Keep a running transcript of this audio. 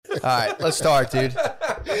right, let's start, dude.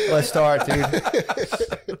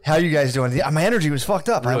 How you guys doing? My energy was fucked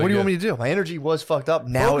up. Really what do you good. want me to do? My energy was fucked up.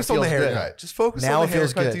 Now Focus it on feels the good. haircut. Just focus Now on the it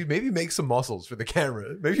feels haircut, good. dude. Maybe make some muscles for the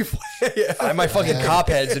camera. Maybe I have my fucking cop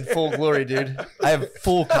heads in full glory, dude. I have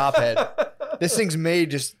full cop head. This thing's made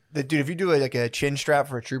dude, if you do like a chin strap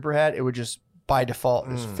for a trooper hat, it would just by default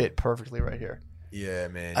just fit perfectly right here. Yeah,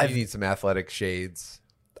 man. I've- You need some athletic shades.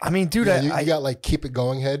 I mean, dude, Yeah, you got like keep it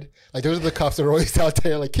going head. Like those are the cops that are always out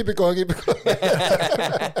there like keep it going, keep it going.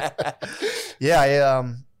 yeah,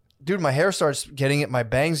 dude, my hair starts getting it, my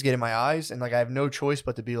bangs get in my eyes, and like I have no choice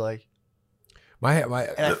but to be like, and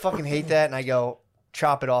I fucking hate that, and I go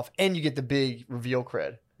chop it off, and you get the big reveal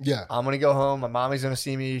cred. Yeah. I'm gonna go home. My mommy's gonna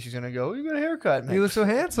see me. She's gonna go, "You got a haircut, man." You look so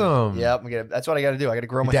handsome. Yep, that's what I got to do. I got to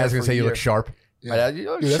grow my Your hair. dad's gonna for say a you year. look sharp. My dad, you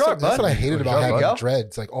look Dude, sharp, that's what I bud. hated about There you having go.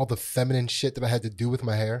 dreads. Like all the feminine shit that I had to do with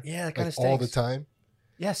my hair. Yeah, that kind like of all the time.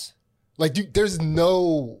 Yes. Like dude, there's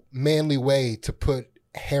no manly way to put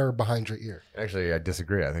hair behind your ear. Actually, I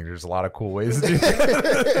disagree. I think there's a lot of cool ways to do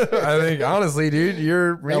that. I think, honestly, dude,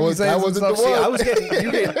 you're maybe saying some wasn't the stuff. one. See, I was getting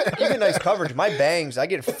you get nice coverage. My bangs, I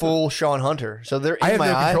get full Sean Hunter, so they're in I have my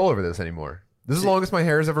no eye. control over this anymore. This is the longest my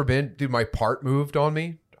hair has ever been. Dude, my part moved on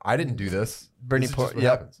me. I didn't do this. Brittany, This is just what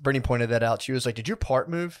yep, happens. Brittany pointed that out. She was like, "Did your part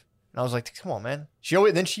move?" And I was like, "Come on, man." She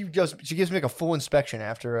gives me like a full inspection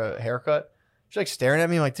after a haircut. She's like staring at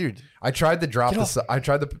me like, "Dude, I tried to drop Get off. I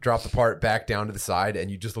tried to drop the part back down to the side, and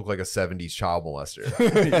you just look like a '70s child molester.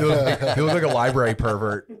 you look like a library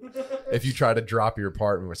pervert if you try to drop your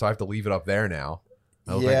part. So I have to leave it up there now.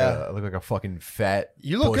 I look like a fucking fat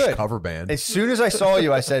You look Bush good. cover band. as soon as I saw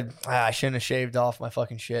you, I said, I shouldn't have shaved off my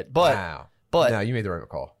fucking shit." But wow. but No, you made the right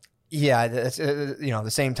call. yeah, that's, at the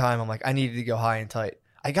same time, I'm like, I needed to go high and tight.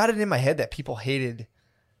 I got it in my head that people hated.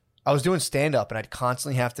 I was doing stand up and I'd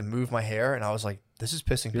constantly have to move my hair, and I was like, this is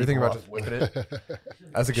pissing You're people thinking about off. just whipping it?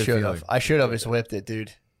 That's a good Should feeling. have. I should have just whipped it,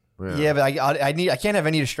 dude. Yeah, but I can't have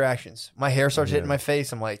any distractions. My hair starts hitting my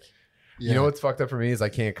face. I'm like, You know what's fucked up for me is I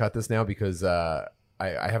can't cut this now because I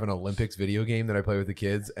have an Olympics video game that I play with the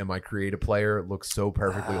kids, and my creative player looks so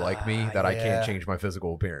perfectly like me that I yeah. can't change my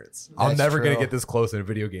physical appearance. I'm That's never going to true. get this close in a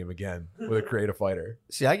video game again with a creative fighter.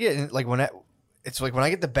 see, I get like when I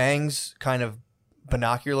get the bangs kind of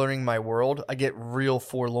binocularing my world, I get real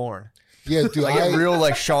forlorn. Yeah, dude. I get real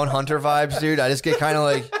like Sean Hunter vibes, dude. I just get kind of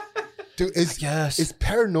like, dude, yes. it's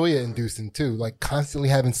paranoia inducing too. Like constantly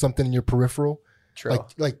having something in your peripheral. True.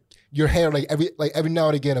 Like your hair, like every now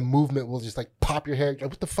and again, a movement will just like pop your hair.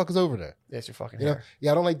 Like, what the fuck is over there? That's your fucking You know? hair.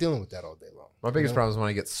 Yeah, I don't like dealing with that all day long. My biggest problem is when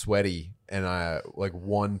I get sweaty and I like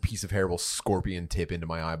one piece of hair will scorpion tip into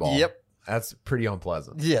my eyeball. Yep. That's pretty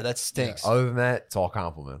unpleasant. Yeah, that stinks. Other than that, it's all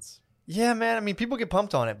compliments. Yeah, man. I mean, people get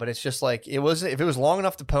pumped on it, but it's just like if it was long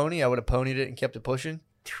enough to pony, I would have ponied it and kept it pushing.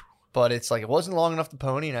 But it's like it wasn't long enough to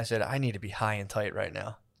pony, and I said I need to be high and tight right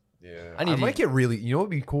now. Yeah. I I need to- might get really, you know what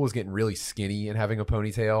would be cool is getting really skinny and having a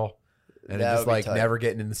ponytail. And That just would be like tight. never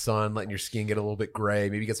getting in the sun, letting your skin get a little bit gray.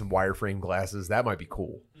 Maybe get some wireframe glasses. That might be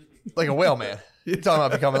cool. Like a whale man. You're talking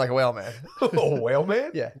about becoming like a whale man. Oh, whale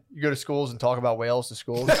man? Yeah, you go to schools and talk about whales to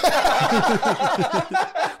schools. We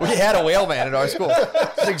had a whale man at our school.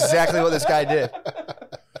 That's exactly what this guy did.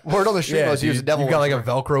 Word on the street was he was a devil. You got like a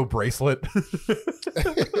Velcro bracelet.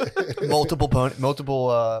 multiple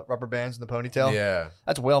rubber bands in the ponytail. Yeah,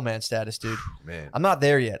 That's whale man status, dude. man. I'm not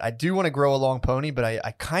there yet. I do want to grow a long pony, but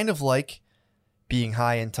I kind of like being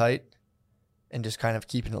high and tight and just kind of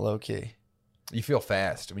keeping it low key. You feel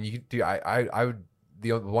fast. I mean, you do. I would.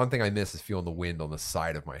 The one thing I miss is feeling the wind on the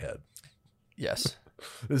side of my head. Yes.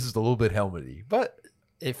 This is a little bit helmety, but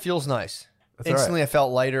It feels nice. That's all right. Instantly, I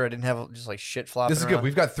felt lighter. I didn't have just like shit flopping This is around. good.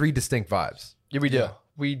 We've got 3 distinct vibes. Yeah, we do. Yeah.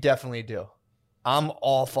 We definitely do. I'm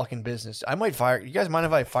all fucking business. I might fire. You guys mind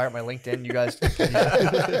if I fire up my LinkedIn? You guys? I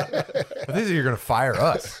think you're gonna fire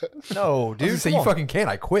us. No, Dude, dude. say come you on. fucking can't.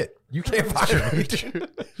 I quit. You can't fire me.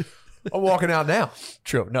 I'm walking out now.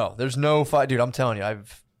 True. No, there's no fight, dude. I'm telling you,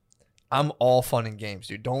 I'm all fun and games,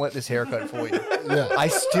 dude. Don't let this haircut fool you. Yeah. I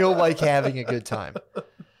still like having a good time.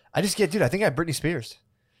 I just get, dude. I think I have Britney Spears.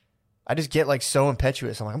 I just get like so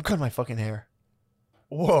impetuous. I'm like, I'm cutting my fucking hair.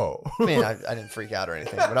 Whoa. I mean, I didn't freak out or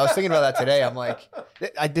anything, but I was thinking about that today. I'm like,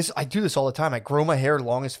 I do this all the time. I grow my hair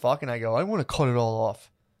long as fuck, and I go, I want to cut it all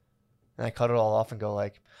off, and I cut it all off and go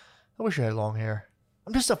like, I wish I had long hair.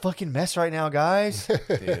 I'm just a fucking mess right now, guys.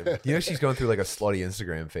 Damn. You know she's going through like a slutty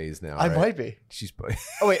Instagram phase now. I right? might be. She's.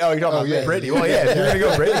 Oh wait, you're talking about yeah. me. Brittany. Well, yeah, if you're gonna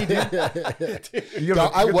go Brittany, dude. No,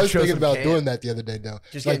 I was thinking about doing that the other day, though.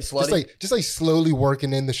 Just like, getting slutty? just like slowly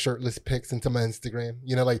working in the shirtless pics into my Instagram.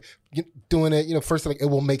 You know, like doing it. You know, first like it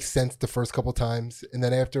will make sense the first couple times, and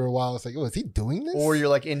then after a while, it's like, oh, is he doing this? Or you're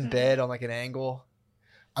like in bed on like an angle.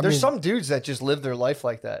 There's some dudes that just live their life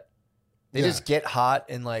like that. They just get hot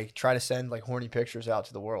and like try to send like horny pictures out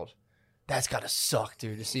to the world. That's gotta suck,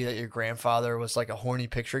 dude, to see that your grandfather was like a horny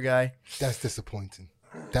picture guy. That's disappointing.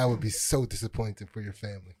 That would be so disappointing for your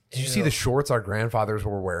family. Did you see the shorts our grandfathers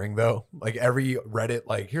were wearing though? Like every Reddit,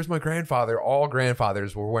 like here's my grandfather. All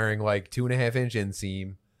grandfathers were wearing like 2.5-inch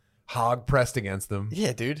inseam, hog pressed against them.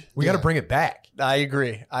 Yeah, dude. We got to bring it back. I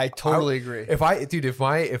agree. I totally agree. If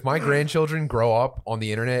my grandchildren grow up on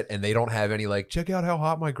the internet and they don't have any like, check out how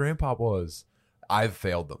hot my grandpa was, I've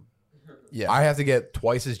failed them. Yeah, I have to get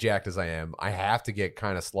twice as jacked as I am. I have to get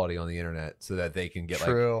kind of slutty on the internet so that they can get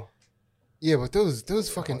True. Yeah, but those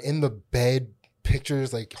fucking in the bed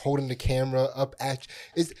pictures, like holding the camera up at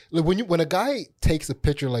is when a guy takes a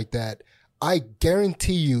picture like that, I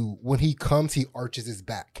guarantee you when he comes, he arches his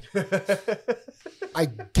back. I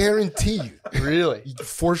guarantee you. Really?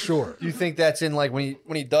 For sure. Do you think that's in like when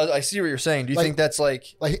he does? I see what you're saying. Do you think that's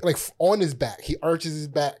like on his back? He arches his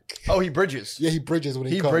back. Oh, he bridges. Yeah, he bridges when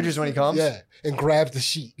he comes. He bridges when he comes? Yeah, and grabs the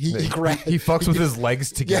sheet. He fucks with his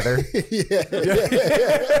legs together.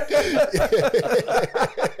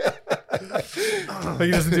 Like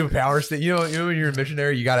he doesn't do a power stance. You know when you're a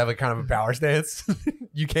missionary, you gotta have a kind of a power stance.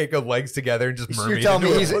 You can't go legs together and just mermaid. You're telling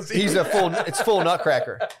me he's a full. It's full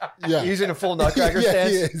nutcracker. Yeah, he's in a full nutcracker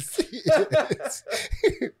stance. He is.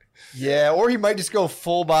 Yeah, or he might just go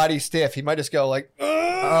full body stiff. He might just go like.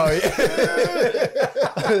 Oh yeah.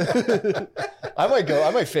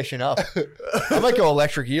 I might fishing up. I might go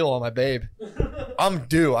electric eel on my babe. I'm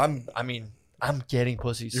due. I'm getting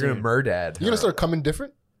pussy soon. You're gonna murdad. You're gonna start coming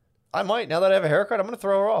different. I might. Now that I have a haircut, I'm gonna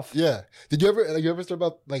throw her off. Yeah. Did you ever start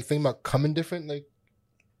about like thinking about coming different? Like,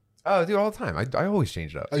 oh, dude, all the time. I always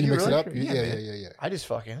change it up. Oh, you mix really? it up? Yeah. I just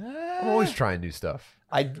fucking. I'm always trying new stuff.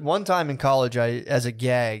 One time in college, as a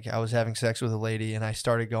gag, I was having sex with a lady, and I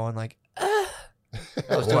started going like.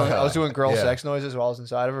 I was doing girl sex noises while I was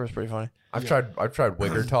inside of her. It was pretty funny. I've tried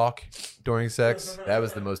wigger talk during sex. That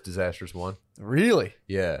was the most disastrous one. Really?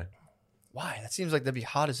 Yeah. Why? That seems like that'd be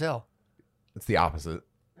hot as hell. It's the opposite.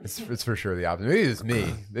 It's for sure the opposite. Maybe it's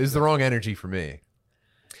me. It's the wrong energy for me.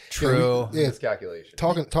 True. Yeah, it's calculation.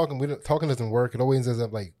 Talking doesn't work. It always ends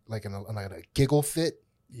up like in a giggle fit.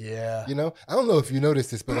 Yeah. You know, I don't know if you noticed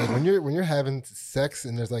this, but like when you're having sex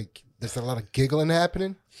and there's a lot of giggling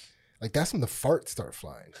happening, like that's when the farts start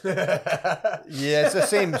flying. Yeah, it's the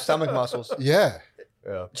same stomach muscles. Yeah.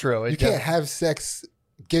 True. You can't have sex,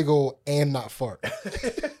 giggle, and not fart.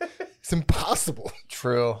 It's impossible.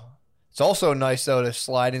 True. It's also nice though to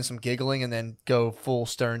slide in some giggling and then go full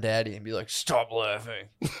stern daddy and be like, "Stop laughing,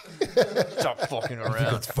 stop fucking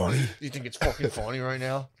around." It's funny. You think it's fucking funny right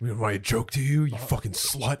now? Want I joke to you, you fucking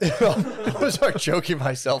slut? I was start joking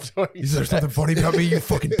myself. Is there something funny about me, you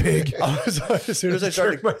fucking pig? As soon as I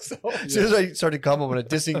started coming, I'm gonna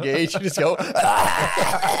disengage and just go,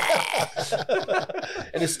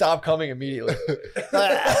 and just stop coming immediately.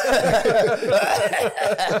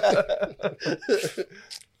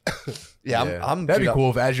 I'm that'd be cool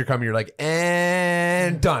if as you're coming, you're like,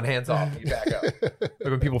 and done, hands off, you back up. Like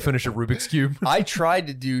when people finish a Rubik's Cube. I tried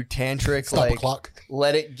to do tantric, Stop like a clock.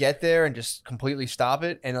 Let it get there and just completely stop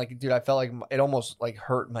it. And like, dude, I felt like it almost like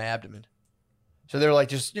hurt my abdomen. So they're like,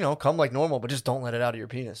 just, come like normal, but just don't let it out of your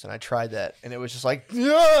penis. And I tried that. And it was just like,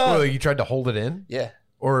 yeah. Well, like you tried to hold it in? Yeah.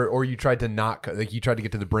 Or you tried to not, like you tried to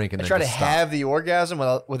get to the brink and I then tried to just stop. have the orgasm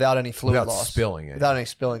without any fluid Without loss. spilling it. Without any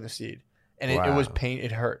spilling the seed. And it was pain.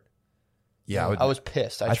 It hurt. Yeah. I was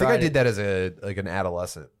pissed. I think I did that as an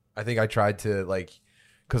adolescent. I think I tried to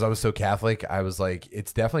because I was so Catholic, I was like,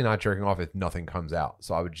 it's definitely not jerking off if nothing comes out.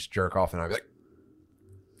 So I would just jerk off and I'd be like,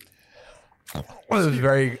 it was a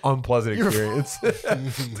very unpleasant experience.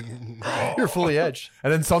 You're fully edged.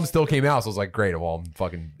 And then some still came out, so I was like, great, well, I'm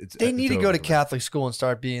fucking... They need to over go to with. Catholic school and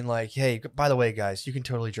start being like, hey, by the way, guys, you can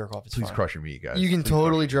totally jerk off. It's Please fine. crush your meat, guys. You can Please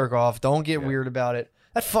totally crush your jerk off. Don't get weird about it.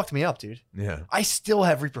 That fucked me up, dude. meat. Yeah. I still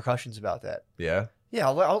have repercussions about that. Yeah? Yeah,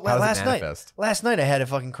 How does last it night. manifest? Last night I had a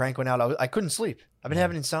fucking crank went out. I couldn't sleep. I've been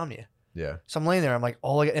having insomnia. Yeah. So I'm laying there. I'm like,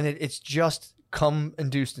 it's just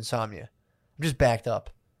cum-induced insomnia. I'm just backed up.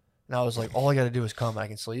 And I was like, all I got to do is come. I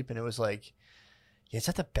can sleep. And it was like, yeah, is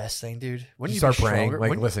that the best thing, dude? When You start praying,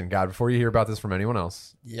 listen, God, before you hear about this from anyone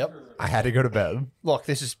else, Yep. I had to go to bed. Look,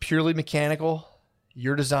 this is purely mechanical.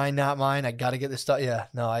 Your design, not mine. I got to get this stuff. Yeah,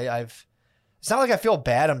 no, I've. It's not like I feel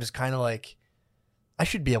bad. I'm just kind of like, I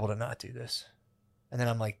should be able to not do this. And then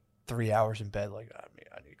I'm like 3 hours in bed, like, I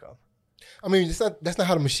need to come. I mean, that's not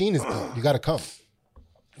how the machine is built. You got to come.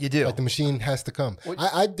 You do. Like the machine has to come.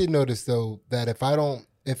 I did notice though that if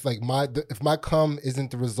my cum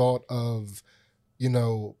isn't the result of,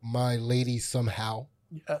 my lady somehow,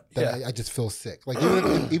 that I just feel sick. Like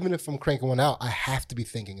even if I'm cranking one out, I have to be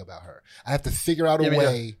thinking about her. I have to figure out a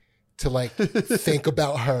way to like think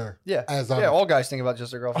about her. Yeah, as all guys think about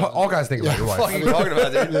just their girlfriend. All guys think about your wife. What are you talking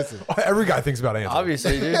about, dude? Listen. Every guy thinks about Angela.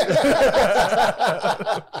 Obviously, dude.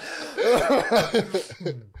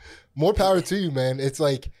 More power to you, man. It's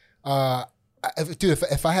like, if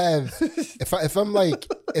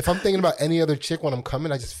I'm thinking about any other chick when I'm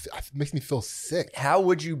coming, it makes me feel sick. How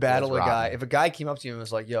would you battle a That's guy rotten. if a guy came up to you and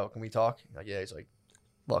was like, "Yo, can we talk?" Like, yeah, he's like,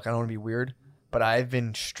 "Look, I don't want to be weird, but I've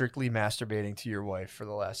been strictly masturbating to your wife for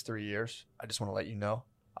the last 3 years. I just want to let you know.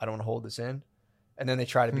 I don't want to hold this in." And then they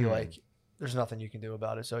try to be like, "There's nothing you can do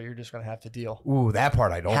about it, so you're just gonna have to deal." Ooh, that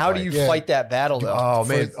part I don't. How like. do you fight that battle though? Oh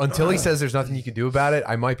man! Until he says there's nothing you can do about it,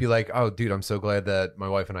 I might be like, "Oh, dude, I'm so glad that my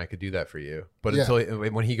wife and I could do that for you." But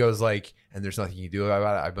when he goes like, "And there's nothing you can do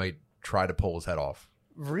about it," I might try to pull his head off.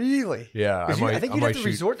 Really? Yeah, I think you'd have to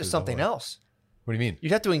resort to something else. What do you mean?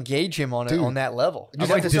 You'd have to engage him on Dude, on that level.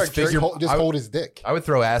 Just, I'd like to start just hold his dick. I would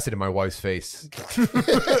throw acid in my wife's face. He's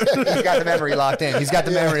got the memory locked in. He's got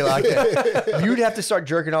the memory locked in. You'd have to start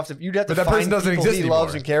jerking off. You'd have to But that find person doesn't people exist he anymore.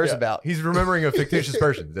 loves and cares Yeah. about. He's remembering a fictitious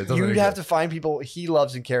person. That doesn't You'd have exist. to find people he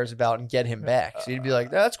loves and cares about and get him back. So you'd be like,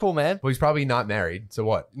 "That's cool, man." Well, he's probably not married. So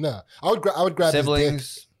what? No, I would grab his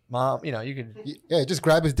Siblings, mom. You know, you could. dick. Yeah, just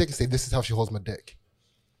grab his dick and say, "This is how she holds my dick."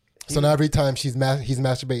 So now every time he's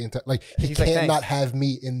masturbating, he He's like, can't "Thanks." not have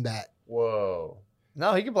me in that. Whoa!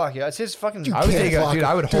 No, he could block you. It's his fucking. You I would can't take block dude. him.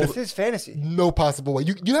 I would Dude, It's hold. his fantasy. No possible way.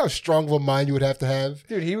 You know how strong of a mind you would have to have.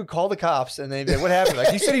 Dude, he would call the cops and they'd be like, "What happened?"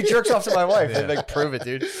 Like, "You said he jerks off to my wife." They'd be like, "Prove it,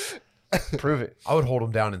 dude. Prove it." I would hold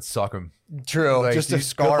him down and suck him. True. Like, Just to dude,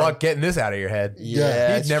 scar good him. luck getting this out of your head.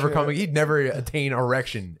 Yeah, He'd it's never true. He'd never attain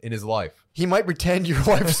erection in his life. He might pretend your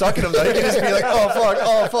wife's sucking him. Though. He could just be like,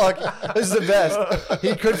 oh fuck, this is the best.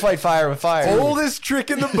 He could fight fire with fire. Oldest trick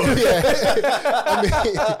in the book.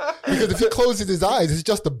 Yeah. I mean, because if he closes his eyes, it's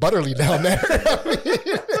just the butterly down there.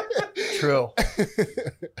 True.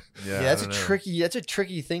 Yeah, That's a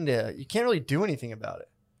tricky thing to. You can't really do anything about it.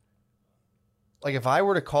 Like if I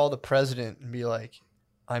were to call the president and be like,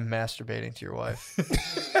 "I'm masturbating to your wife,"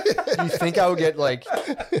 you think I would get like?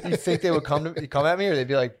 You think they would come at me, or they'd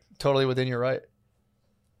be like, "Totally within your right."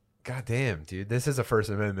 God damn, dude. This is a First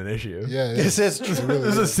Amendment issue. Yeah, This is true.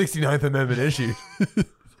 This is a 69th Amendment issue.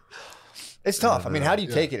 It's tough. I mean, how do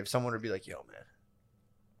you take it if someone would be like, "Yo,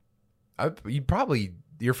 man"? You'd probably,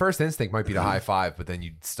 your first instinct might be to high five, but then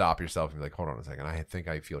you'd stop yourself and be like, hold on a second. I think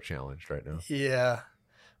I feel challenged right now. Yeah.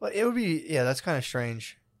 Well, it would be, that's kind of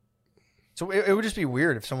strange. So it would just be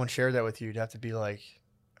weird if someone shared that with you. You'd have to be like,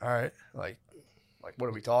 all right, like what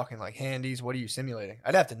are we talking? Like handies? What are you simulating?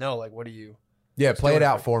 I'd have to know, like, what are you? Yeah, play it doing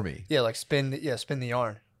out it. for me. Yeah, like spin the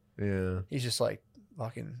yarn. Yeah. He's just like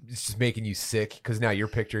fucking. It's just making you sick because now you're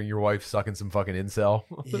picturing your wife sucking some fucking incel.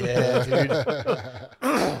 Yeah, dude.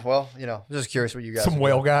 Well, I'm just curious what you guys. Some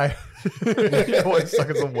whale guy. Your wife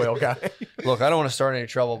sucking some whale guy. Look, I don't want to start any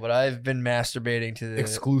trouble, but I've been masturbating to the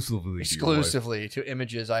Exclusively to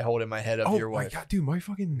images I hold in my head of your my wife. God, dude, my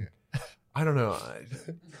fucking... I don't know. I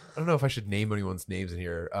don't know if I should name anyone's names in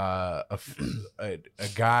here. A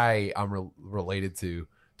guy I'm related to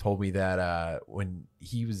told me that when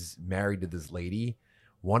he was married to this lady,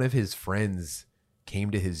 one of his friends came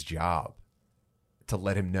to his job to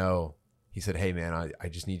let him know. He said, "Hey, man, I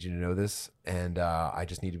just need you to know this, and I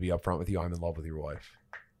just need to be upfront with you. I'm in love with your wife."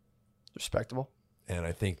 Respectable. And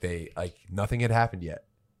I think nothing had happened yet.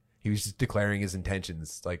 He was just declaring his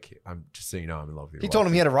intentions. Like, I'm just so you know, I'm in love with your wife. He told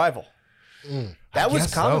him he had a rival. That I was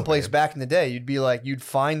guess so, commonplace man. back in the day. You'd be like, you'd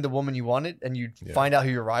find the woman you wanted, and you'd find out who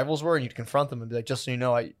your rivals were, and you'd confront them and be like, "Just so you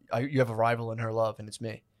know, you have a rival in her love, and it's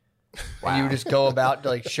me." Wow. And you would just go about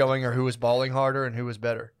like showing her who was balling harder and who was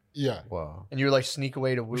better. Yeah. Wow. And you would like sneak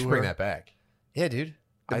away to woo We should her. bring that back. Yeah, dude.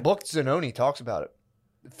 The book Zanoni talks about it.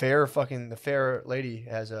 The fair lady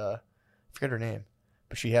has I forget her name,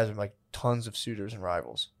 but she has like tons of suitors and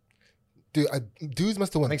rivals. Dude, dudes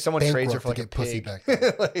must have went. I think someone trades her for like to a get pussy pig.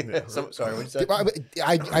 back then. Sorry, what did you say?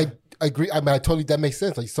 I agree. I mean, I totally that makes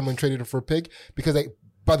sense. Like someone traded her for a pig because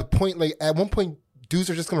by the point, like at one point, dudes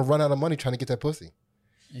are just gonna run out of money trying to get that pussy.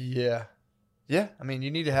 Yeah. Yeah. I mean,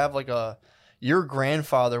 you need to have like your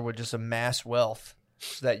grandfather would just amass wealth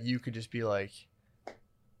so that you could just be like,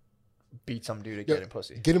 beat some dude at getting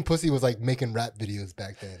pussy. Getting pussy was like making rap videos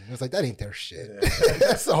back then. It was like, that ain't their shit.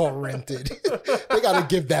 That's all rented. They got to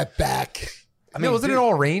give that back. I mean, wasn't it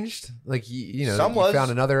all arranged? Like, you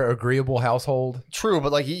found another agreeable household. True,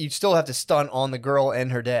 but like you'd still have to stunt on the girl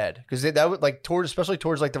and her dad because that would like especially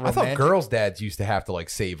towards like the romantic. I thought girls' dads used to have to like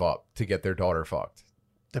save up to get their daughter fucked.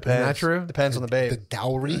 Depends. Isn't that true? Depends on the babe. The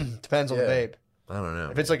dowry. Depends on the babe. I don't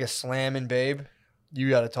know. If it's like a slamming babe, you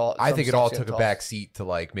got to talk. I think it all took a back seat to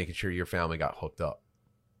like making sure your family got hooked up.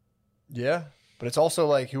 Yeah, but it's also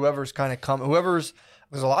like whoever's kind of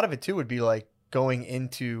because a lot of it too would be like going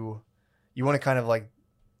into, you want to kind of like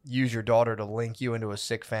use your daughter to link you into a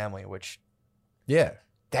sick family, which Yeah.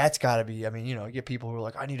 that's got to be, I mean, you get people who are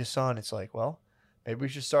like, I need a son. It's like, well, maybe we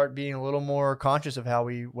should start being a little more conscious of how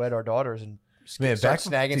we wed our daughters and start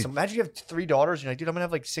snagging some. Imagine you have 3 daughters. You're like, dude, I'm going to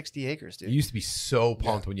have like 60 acres, dude. You used to be so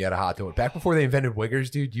pumped when you had a hot daughter. Back before they invented wiggers,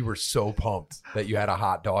 dude, you were so pumped that you had a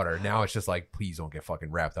hot daughter. Now it's just like, please don't get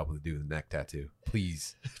fucking wrapped up with a dude with a neck tattoo.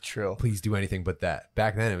 Please. True. Please do anything but that.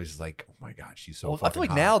 Back then it was just like, oh my God, she's so fucking I feel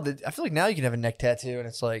like hot. I feel like now you can have a neck tattoo and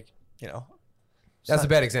it's like, That's a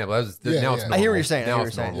bad example. Now it's normal. I hear what you're saying. Now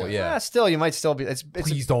it's normal. Yeah. Still, you might still be.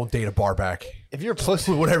 Please don't date a barback. If you're a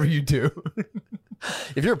pussy, Whatever you do.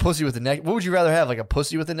 if you're a pussy with a neck, what would you rather have? Like a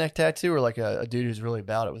pussy with a neck tattoo, or like a dude who's really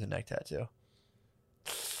about it with a neck tattoo?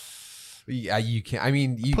 Yeah, you can't. I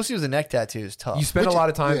mean, Pussy with a neck tattoo is tough. you spend a lot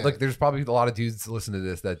of time. Like, there's probably a lot of dudes that listen to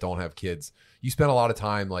this that don't have kids. You spend a lot of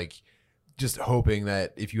time like just hoping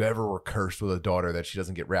that if you ever were cursed with a daughter, that she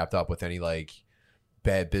doesn't get wrapped up with any like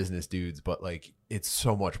bad business dudes. But like, it's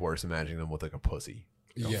so much worse imagining them with like a pussy.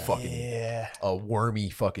 A wormy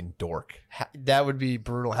fucking dork. That would be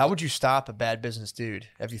brutal. How would you stop a bad business dude?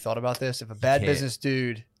 Have you thought about this? If a bad business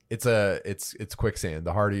dude, it's quicksand.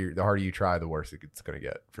 The harder you try, the worse it's gonna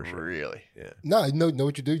get for sure. Really? Yeah. No, know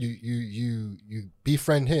what you do. You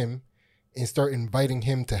befriend him and start inviting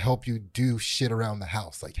him to help you do shit around the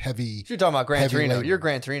house, like heavy. So you're talking about Gran Torino. labor. You're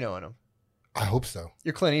Gran Torino in him. I hope so.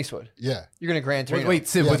 You're Clint Eastwood. Yeah. You're gonna Gran Torino. Wait,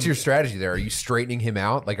 Sid, what's your strategy there? Are you straightening him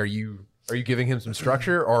out? Like, are you giving him some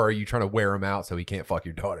structure, or are you trying to wear him out so he can't fuck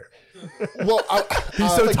your daughter? Well,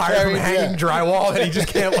 He's so tired from hanging drywall that he just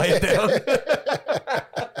can't lay it down.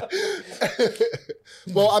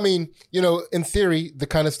 Well, I mean, in theory, the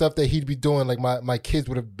kind of stuff that he'd be doing, like my kids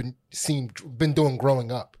would have been doing growing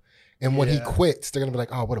up, and when he quits, they're gonna be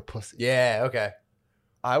like, "Oh, what a pussy." Yeah. Okay.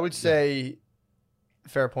 I would say,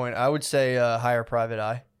 fair point. I would say hire a private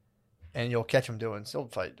eye, and you'll catch him doing. He'll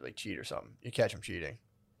fight like cheat or something. You catch him cheating.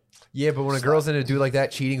 Yeah, but when a girl's into a dude like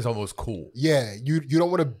that, cheating's almost cool. Yeah, you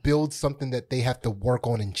don't want to build something that they have to work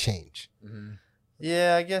on and change. Mm-hmm.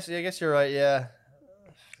 Yeah, I guess you're right. Yeah,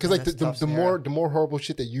 because like the more horrible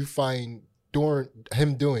shit that you find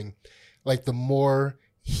him doing, like the more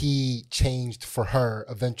he changed for her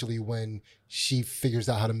eventually when she figures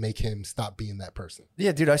out how to make him stop being that person.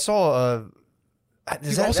 Yeah, dude, I saw.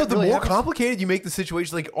 The more complicated you make the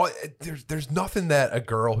situation, like there's nothing that a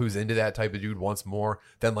girl who's into that type of dude wants more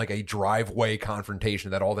than like a driveway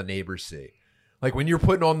confrontation that all the neighbors see. Like when you're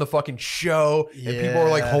putting on the fucking show and people are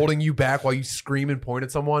like holding you back while you scream and point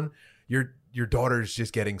at someone, your daughter's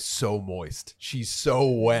just getting so moist. She's so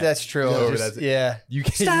wet. That's true. You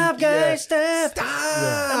can't, stop, guys! Stop!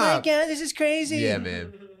 Oh my God, this is crazy. Yeah,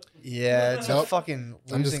 man. Yeah, it's a fucking.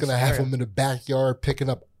 I'm just gonna have him in the backyard picking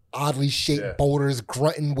up oddly shaped boulders,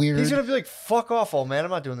 grunting weird. He's gonna be like, "Fuck off, old man!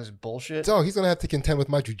 I'm not doing this bullshit." So he's gonna have to contend with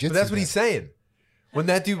my jujitsu. But that's what he's saying. When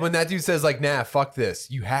that dude says like, "Nah, fuck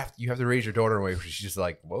this," you have to raise your daughter in a way where she's just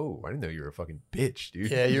like, "Whoa, I didn't know you were a fucking bitch,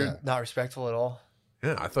 dude." Yeah, you're not respectful at all.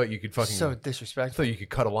 Yeah, I thought you could fucking so disrespectful. I thought you could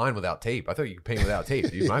cut a line without tape. I thought you could paint without tape,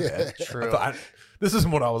 dude. My bad. True. This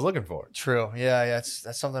isn't what I was looking for. True. Yeah.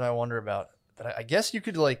 That's something I wonder about. But I guess you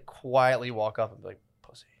could like quietly walk up and be like,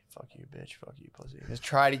 "Pussy, fuck you, bitch, fuck you, pussy." Just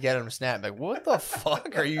try to get him to snap. Like, what the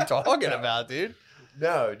fuck are you talking about, dude?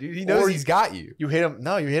 No, dude. He knows he's got you. You hit him.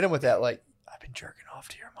 No, you hit him with that. Like, I've been jerking off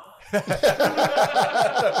to your mom.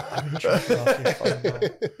 I've been jerking off to your fucking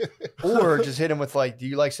mom. Or just hit him with like, "Do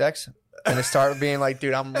you like sex?" And it start being like,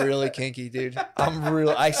 "Dude, I'm really kinky, dude.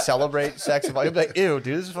 I celebrate sex." He'll be like, "Ew,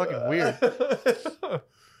 dude, this is fucking weird."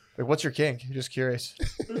 Like, what's your kink? I'm just curious.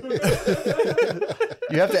 You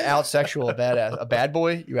have to out-sexual a badass. A bad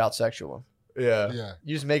boy, you out-sexual him. Yeah.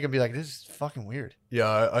 You just make him be like, "This is fucking weird."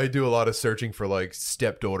 Yeah, I do a lot of searching for like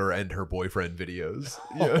stepdaughter and her boyfriend videos.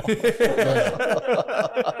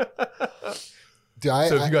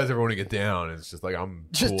 So if you guys ever want to get down, it's just like I'm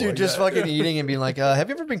just cool dude, like just that. fucking eating and being like, "Have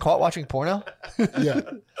you ever been caught watching porno?" Yeah.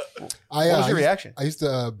 What was your reaction? I used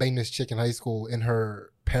to bang this chick in high school in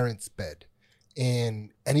her parents' bed,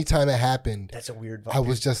 and anytime it happened, that's a weird vibe. I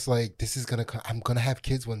was just like, "This is I'm gonna have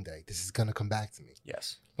kids one day. This is gonna come back to me."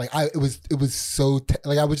 Yes. Like it was so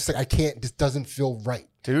like I was just like, I can't. This doesn't feel right,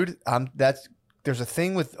 dude. There's a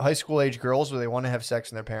thing with high school age girls where they want to have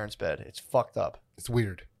sex in their parents' bed. It's fucked up. It's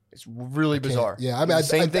weird. It's really bizarre. Yeah, I mean,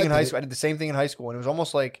 same thing in high school. I did the same thing in high school, and it was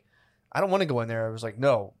almost like, I don't want to go in there. I was like,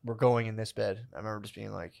 no, we're going in this bed. I remember just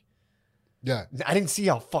being like, yeah. I didn't see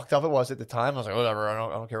how fucked up it was at the time. I was like, whatever. I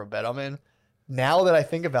don't care what bed I'm in. Now that I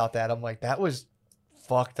think about that, I'm like, that was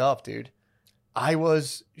fucked up, dude.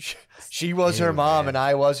 She was her mom, and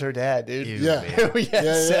I was her dad, dude. Ew, Yeah. man. We had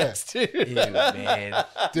sex, dude. Ew, man.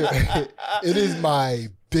 Dude, it is my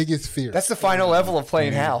biggest fear. That's the final level of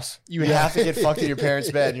playing house. You have to get fucked in your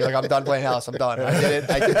parents' bed. You're like, I'm done playing house. I'm done. I did it.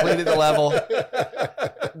 I completed the level.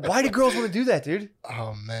 Why do girls want to do that, dude?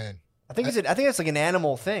 Oh man, I think it's like an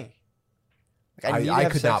animal thing. Like, I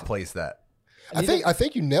could not place that. I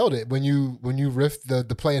think you nailed it when you riffed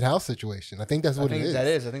the playing house situation. I think that's what it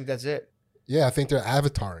is. I think that's it. Yeah, I think they're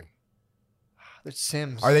avataring. There's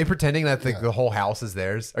Sims. Are they pretending that the whole house is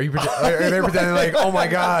theirs? Are they pretending like, oh my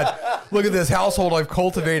god, look at this household I've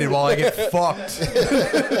cultivated while I get fucked?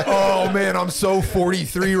 Oh man, I'm so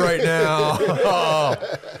 43 right now. Oh,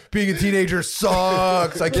 being a teenager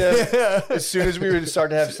sucks. I can't. As soon as we would start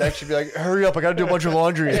to have sex, she'd be like, "Hurry up! I got to do a bunch of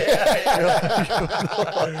laundry."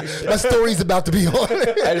 My story's about to be on.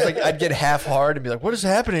 I'd get half hard and be like, "What is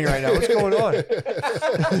happening right now? What's going on?"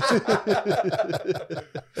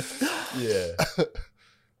 Yeah.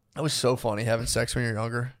 That was so funny having sex when you're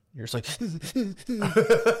younger. You're just like,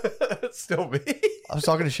 Still me. I was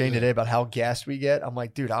talking to Shane today about how gassed we get. I'm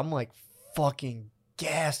like, dude, I'm like fucking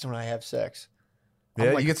gassed when I have sex.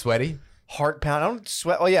 Yeah, like, you get sweaty. Heart pound. I don't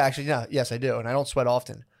sweat. Oh yeah, actually, no. Yes, I do, and I don't sweat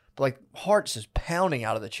often. But like, heart's just pounding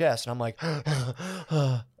out of the chest, and I'm like,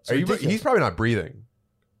 He's probably not breathing.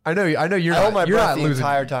 I know you're I hold not. my You're breath not the losing.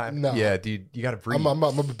 entire time. No, Yeah, dude, you got to breathe. I'm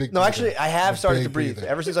a big. No, breather. actually, I have I'm a started big to breathe. breather.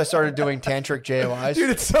 Ever since I started doing tantric JOIs. Dude,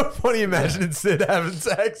 it's so funny imagining Sid having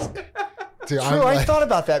sex. Dude, True, I thought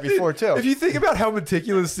about that before too. If you think about how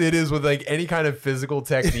meticulous Sid is with like any kind of physical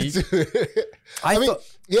technique, I mean,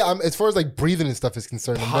 as far as like breathing and stuff is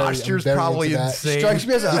concerned, Posture's I'm very probably into that. insane. Strikes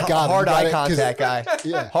me as a You got it, hard you got eye it, 'cause- contact guy.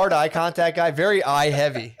 Yeah. Hard eye contact guy. Very eye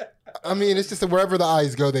heavy. I mean, it's just that wherever the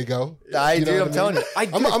eyes go, they go. I'm what I mean? telling you. I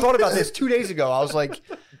thought about this 2 days ago. I was like,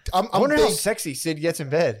 I I'm wonder how big, sexy Sid gets in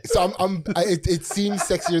bed. so it seems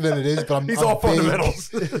sexier than it is, but he's I'm all big, fundamentals.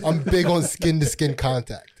 I'm big on skin to skin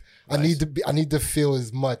contact. I need to feel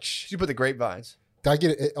as much. You put the grapevines. I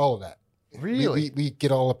get all of that. Really? We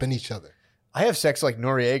get all up in each other. I have sex like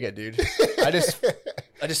Noriega, dude. I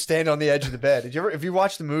just stand on the edge of the bed. If you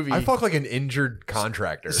watch the movie, I fuck like an injured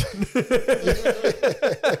contractor.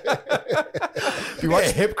 You watch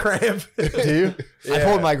a hip cramp? do you? Yeah.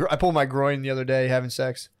 I pulled my groin the other day having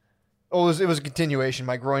sex. Oh, it was a continuation.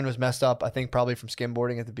 My groin was messed up. I think probably from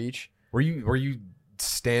skimboarding at the beach. Were you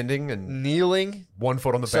standing and Kneeling. 1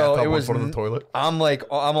 foot on the So bathtub, it 1 was foot on the toilet, I'm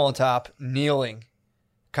on top, kneeling,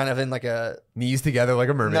 kind of in like a knees together like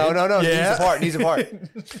a mermaid? no, Yeah. knees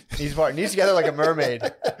apart, knees together like a mermaid.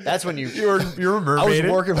 That's when You're a I mermaid.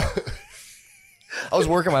 was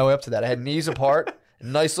working my way up to that. I had knees apart, a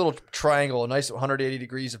nice little triangle, a nice 180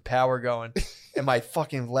 degrees of power going, and my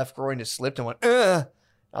fucking left groin just slipped and went. I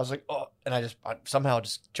was like, oh, and I somehow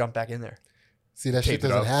just jumped back in there. See, that shit Taped it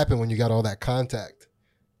doesn't up. happen when you got all that contact.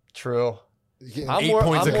 True. I'm 8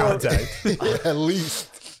 points of contact. At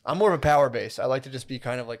least. I'm more of a power base. I like to just be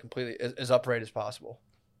kind of like completely as upright as possible.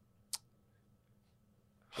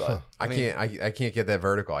 But, I mean, can't get that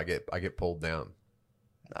vertical. I get pulled down.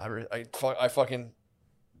 I fucking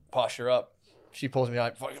posture up. She pulls me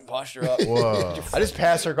out. Fucking posture up. Whoa. I just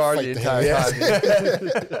pass her guard the Fight entire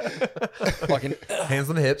time. Fucking, Hands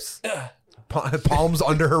on the hips, palms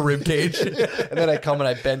under her rib cage. and then I come and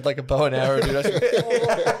I bend like a bow and arrow, dude.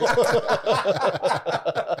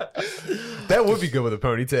 That would be good with a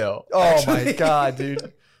ponytail. Oh my god,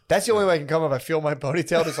 dude. That's the only way I can come if I feel my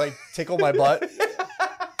ponytail just like tickle my butt.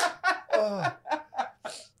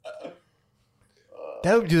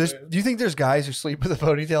 Do you think there's guys who sleep with a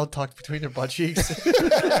ponytail tucked between their butt cheeks?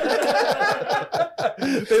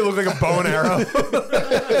 They look like a bow and arrow.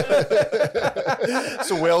 It's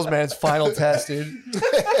a Wales man's final test, dude.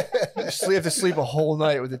 You have to sleep a whole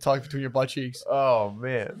night with it tucked between your butt cheeks. Oh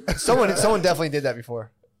man. Someone definitely did that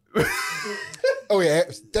before. Oh yeah,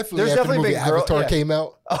 definitely. There's after definitely the movie been Avatar came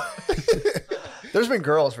out. There's been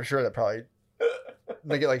girls for sure that probably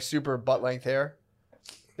they get like super butt length hair.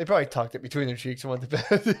 They probably tucked it between their cheeks and went to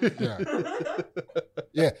bed.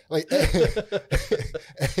 Yeah, like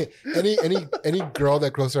any girl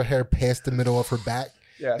that grows her hair past the middle of her back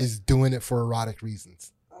is doing it for erotic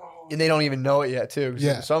reasons. And they don't even know it yet too.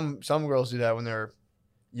 Yeah. Some girls do that when they're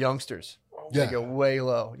youngsters. Yeah. They go way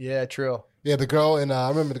low. Yeah, true. Yeah, the girl in I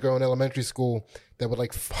remember the girl in elementary school that would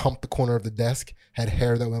like hump the corner of the desk had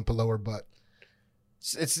hair that went below her butt.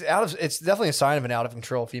 It's definitely a sign of an out of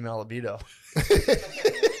control female libido.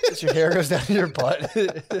 Your hair goes down to your butt.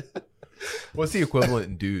 What's the equivalent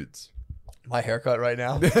in dudes? My haircut right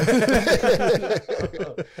now.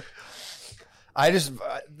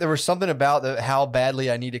 There was something about how badly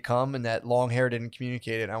I need to come, and that long hair didn't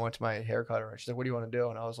communicate it. And I went to my hair cutter, and she's like, "What do you want to do?"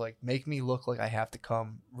 And I was like, "Make me look like I have to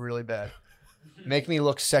come really bad. Make me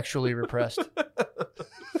look sexually repressed."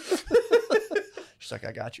 She's like,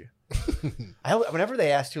 "I got you." Whenever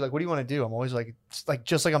they ask you, like, "What do you want to do?" I'm always like,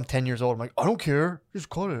 just like I'm 10 years old. I'm like, "I don't care. Just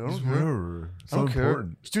cut it. I don't care. I don't care.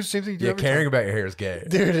 Just do the same thing you do every caring time." about your hair is gay.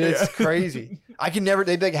 Dude, it's crazy. I can never.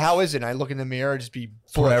 They'd be like, "How is it?" And I look in the mirror, and just be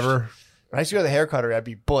Forever. When I used to go to the hair cutter, I'd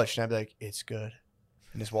be bushed, and I'd be like, "It's good,"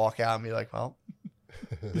 and just walk out and be like, "Well,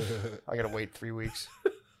 I gotta wait 3 weeks."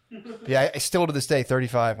 But yeah, I still to this day,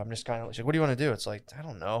 35. I'm just kind of like, "What do you want to do?" It's like, I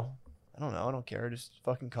don't know. I don't care. Just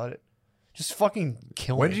fucking cut it. Just fucking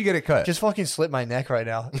kill me. When did you get it cut? Just fucking slit my neck right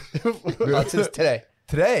now. Since today.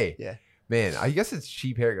 Today? Yeah. Man, I guess it's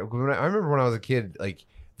cheap haircut. I remember when I was a kid, like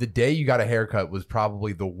the day you got a haircut was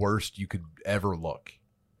probably the worst you could ever look.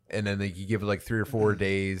 And then you give it like 3 or 4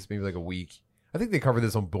 days, maybe like a week. I think they covered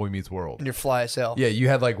this on Boy Meets World. And you're fly as hell. Yeah, you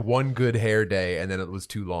had like one good hair day, and then it was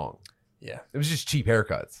too long. Yeah. It was just cheap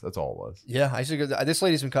haircuts. That's all it was. Yeah, I used to go. This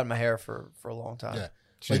lady's been cutting my hair for a long time. Yeah.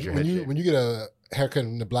 Change Like your head when you get a haircut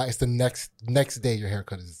in the black, it's the next day your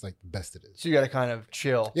haircut is like the best it is. So you got to kind of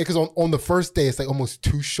chill. Yeah, because on the first day it's like almost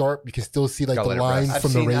too sharp. You can still see like Gotta the let it rest. lines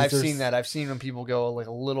from the razors. I've seen that. I've seen when people go like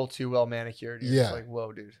a little too well manicured. You're just like,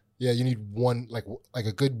 whoa, dude. Yeah, you need one like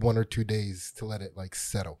a good 1 or 2 days to let it like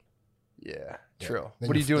settle. Yeah, true. Then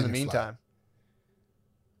What do you do in the then you're flat. meantime?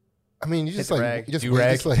 I mean, you just the like rag. you just Do wait,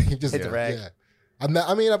 rag. just like you just Hit the rag. Yeah.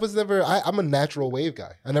 I'm a natural wave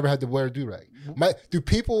guy. I never had to wear a do rag. Do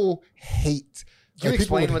people hate? Can you like,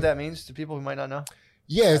 people explain would- what that means to people who might not know?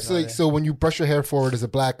 Yeah, it's no like idea. so when you brush your hair forward as a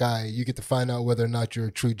black guy, you get to find out whether or not you're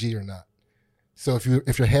a true G or not. So if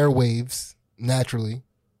your hair waves naturally,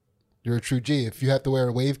 you're a true G. If you have to wear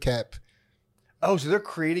a wave cap, Oh, so they're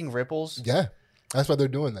creating ripples? yeah, that's why they're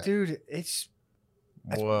doing that. Dude, it's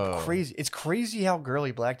Whoa. crazy. It's crazy how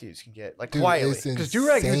girly black dudes can get. Like Dude, quietly. it's Because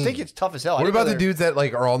do-rag, you insane. think it's tough as hell. I What didn't know about the they're- dudes that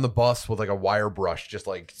like are on the bus with like a wire brush, just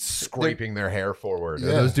like scraping their hair forward? Are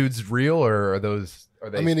Yeah. those dudes real or are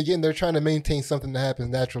they? I mean, again, they're trying to maintain something that happens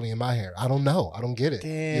naturally in my hair. I don't know. I don't get it.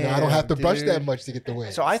 I don't have to Damn, brush that dude. much to get the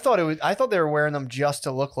wave. So I thought they were wearing them just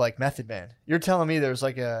to look like Method Man. You're telling me there's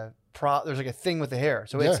like a thing with the hair.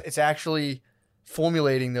 So it's actually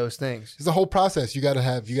formulating those things. It's a whole process. You got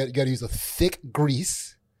to use a thick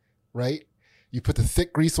grease, right? You put the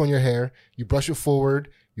thick grease on your hair. You brush it forward.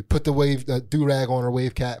 You put the do rag on or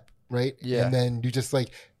wave cap, right? Yeah. And then you just like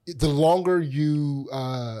the longer you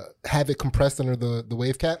have it compressed under the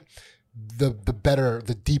wave cap, the better,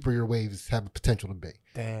 the deeper your waves have the potential to be,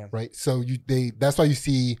 Damn. right? So that's why you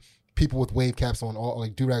see people with wave caps on all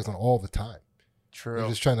like do rags on all the time. True. They're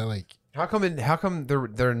just trying to like. How come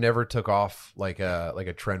there never took off like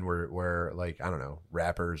a trend where like I don't know,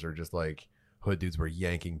 rappers or just like hood dudes were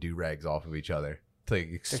yanking do rags off of each other to like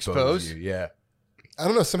expose you? Yeah. I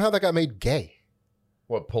don't know. Somehow that got made gay.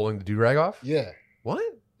 What, pulling the do rag off? Yeah. What?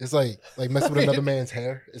 It's like messing with another man's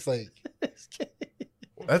hair. It's like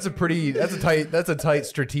That's a tight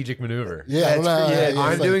strategic maneuver. yeah. I don't know. Yeah, It's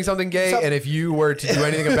I'm like- doing something gay, and if you were to do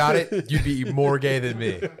anything about it, you'd be more gay than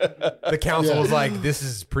me. The council was like, "This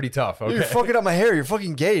is pretty tough." Okay. You're fucking up my hair. You're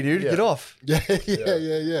fucking gay, dude. Yeah. Get off. Yeah.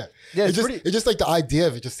 Yeah, It's just like the idea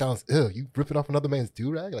of it just sounds ew. You ripping off another man's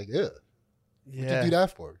do rag, like ew. What'd you do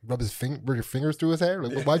that for? Rub your fingers through his hair?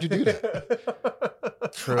 Like, why'd you do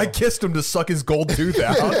that? True. I kissed him to suck his gold tooth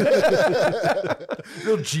out.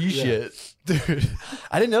 Real G shit, dude.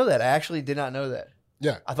 I didn't know that. I actually did not know that.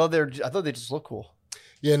 Yeah. I thought they just look cool.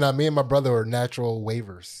 Yeah. Now me and my brother are natural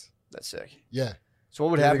wavers. That's sick. Yeah. So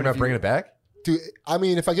what would You happen thinking about bringing it back? Dude, I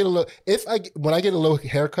mean, when I get a low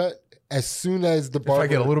haircut, as soon as the If barber I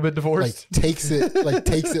get a little bit like divorced, takes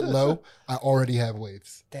it low, I already have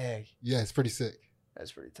waves. Dang. Yeah, it's pretty sick.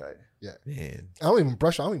 That's pretty tight. man. I don't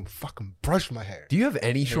even fucking brush my hair. Do you have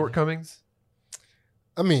any shortcomings?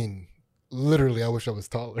 I mean, literally, I wish I was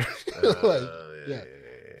taller. Like, yeah.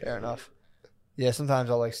 Fair enough. Yeah, sometimes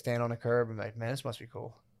I'll like stand on a curb and be like, man, this must be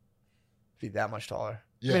cool. Be that much taller.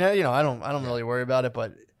 Yeah. I mean, I don't really worry about it,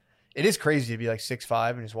 but it is crazy to be like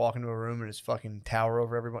 6'5" and just walk into a room and just fucking tower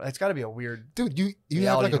over everyone. It's got to be a weird. Dude, you have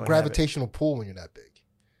Reality like a don't have gravitational pull when you're that big.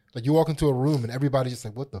 Like you walk into a room and everybody's just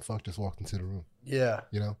like, what the fuck just walked into the room? Yeah.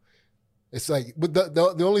 You know? It's like, but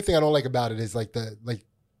the only thing I don't like about it is like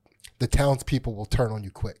the townspeople will turn on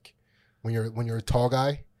you quick when you're a tall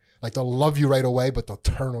guy. Like they'll love you right away, but they'll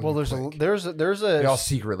turn on Well, you there's quick. They all a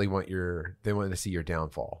secretly want to see your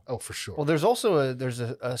downfall. Oh, for sure. well, there's also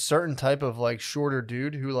a certain type of like shorter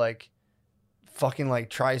dude who like fucking like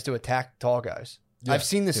tries to attack tall guys. Yeah. I've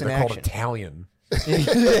seen this Yeah, in they're called action. Italian.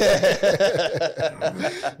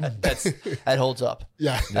 That holds up.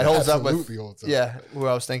 Yeah, That holds up with absolutely holds up. yeah, who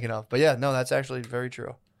I was thinking of. But yeah, no, that's actually very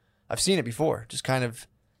true. I've seen it before. Just kind of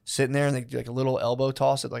sitting there and they do like a little elbow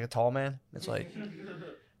toss at like a tall man. It's like,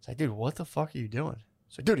 dude, what the fuck are you doing?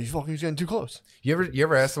 It's like, dude, he's getting too close. You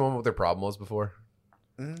ever asked someone what their problem was before?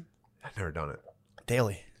 Mm-hmm. I've never done it.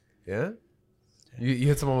 Daily. Yeah. You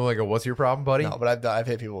hit someone with like a "What's your problem, buddy"? No, but I've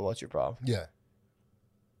hit people. What's your problem? Yeah.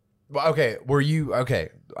 Well, okay. Were you okay?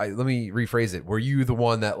 Let me rephrase it. Were you the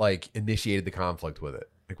one that like initiated the conflict with it?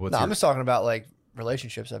 Like, what's No, your... I'm just talking about like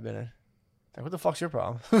relationships I've been in. Like, what the fuck's your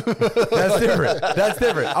problem? That's different. That's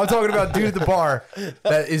different. I'm talking about dude at the bar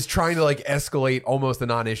that is trying to like escalate almost a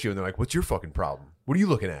non-issue, and they're like, "What's your fucking problem? What are you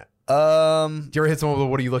looking at?" Do you ever hit someone with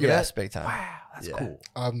 "What are you looking yes, at?" big time. Wow, that's cool.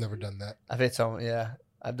 I've never done that. I've hit someone. Yeah,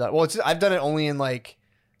 I've done. Well, I've done it only in like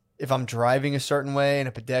if I'm driving a certain way and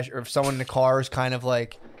a pedestrian, or if someone in the car is kind of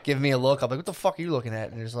like giving me a look. I'm like, "What the fuck are you looking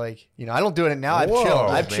at?" And it's like, I don't do it now. I've Whoa, chilled.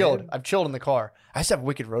 man. I've chilled in the car. I just have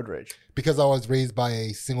wicked road rage. Because I was raised by a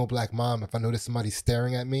single black mom, if I notice somebody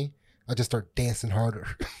staring at me, I just start dancing harder.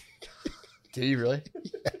 Do you really?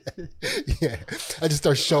 Yeah. I just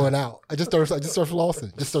start showing out. I just start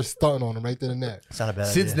flossing. Just start stunting on them right then and there. It's not a bad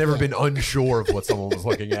Sid's idea. never been unsure of what someone was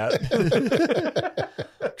looking at.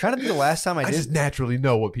 Trying to think the last time I I did. just naturally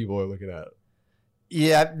know what people are looking at.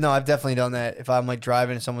 Yeah, no, I've definitely done that. If I'm like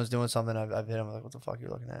driving and someone's doing something, I've hit them like, "What the fuck are you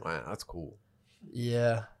looking at?" Wow, that's cool.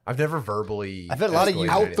 Yeah, I've never verbally. I've had a lot of escalated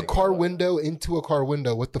Out anything the car like that. window into a car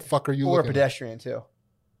window. What the fuck are you or a looking at? pedestrian too,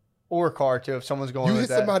 or a car too. If someone's going You like hit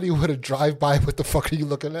that, somebody with a drive-by. What the fuck are you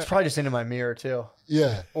looking it's at? probably just into my mirror too,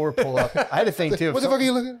 Yeah. or pull up. I had a thing too. What the fuck are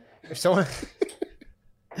you looking at? If someone,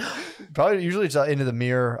 probably usually it's into the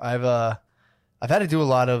mirror. I've had to do a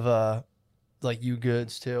lot of like you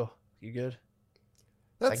goods too. You good?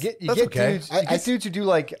 That's, You that's get okay. dudes. You get dudes who do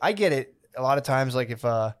like. I get it a lot of times. Like if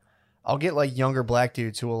I'll get like younger black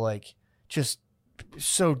dudes who will like just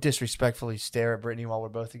so disrespectfully stare at Brittany while we're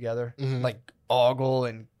both together, Mhm. like ogle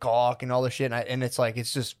and gawk and all this shit, and it's like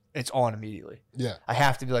it's on immediately. Yeah. I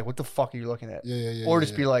have to be like, "What the fuck are you looking at?" Yeah. Or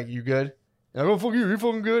just be like, "You good?" And I go, "Fuck you, you're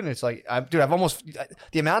fucking good." And it's like, I've almost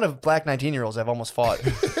the amount of black 19-year-olds I've almost fought.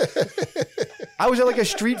 I was at like a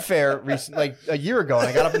street fair like a year ago, and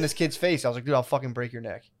I got up in this kid's face. I was like, "Dude, I'll fucking break your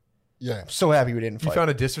neck." Yeah. I'm so happy we didn't You fight. found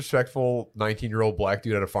a disrespectful 19-year-old black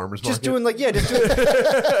dude at a farmer's market. Just doing like, just doing.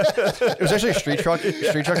 It was actually a street truck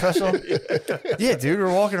festival. Yeah, dude, we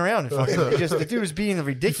were walking around. And fucking, the dude was being He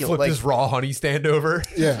ridiculous. flipped Like, his raw honey stand over.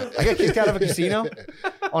 Yeah. I got kicked out of a casino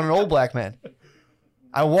on an old black man.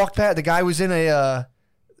 I walked past. The guy was in a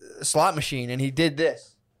slot machine, and he did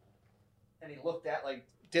this, and he looked at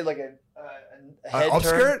did like a head An turn.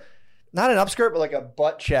 upskirt? Not an upskirt, but like a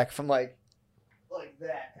butt check from like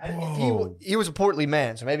that. Whoa. He was a portly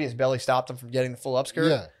man, so maybe his belly stopped him from getting the full upskirt.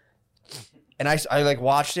 Yeah. And I like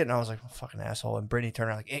watched it, and I was like, "Fucking asshole!" And Brittany turned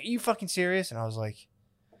around like, "Are you fucking serious?" And I was like,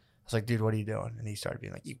 "Dude, what are you doing?" And he started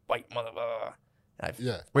being like, "You white motherfucker." And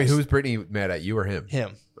Yeah. Wait, who was Brittany mad at? You or him?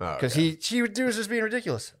 him Oh, because okay. he was just being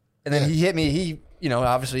ridiculous. And then Yeah. he hit me. He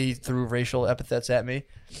obviously he threw racial epithets at me.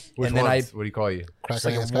 Which and then ones? What do you call you? It's Cracker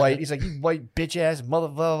like ass a guy. white. He's like, "You white bitch ass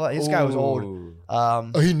motherfucker." This guy was old. Ooh.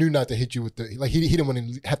 Oh, he knew not to hit you with the he didn't want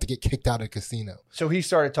to have to get kicked out of the casino. So he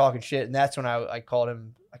started talking shit, and that's when I called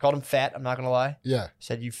him. I called him fat. I'm not gonna lie. Yeah. I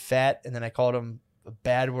said, "You fat," and then I called him a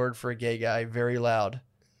bad word for a gay guy, very loud.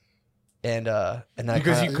 And then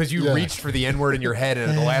Because you Yeah. reached for the N word in your head,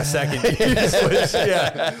 and at the last second, you switched.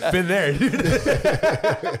 Yeah, been there.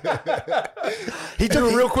 He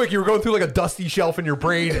took it real quick. You were going through like a dusty shelf in your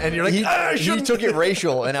brain, and you're like, he took it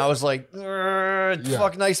racial, and I was like,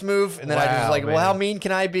 "Fuck, nice move." And then I was Wow, like, "Well, man. how mean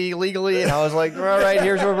can I be legally?" And I was like, "All right,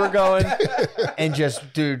 here's where we're going," and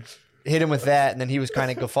just dude hit him with that, and then he was kind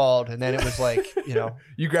of guffawed, and then it was like,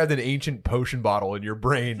 You grabbed an ancient potion bottle in your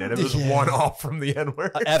brain, and it was one off from the N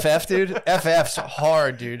word. FF, dude. FF's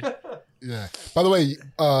hard, dude. Yeah. By the way,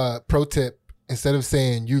 pro tip: instead of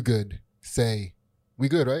saying "you good," say "we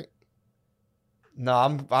good," right? No,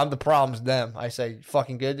 I'm the problem's them. I say,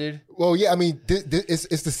 "Fucking good, dude." Well, yeah. I mean,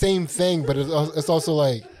 it's the same thing, but it's also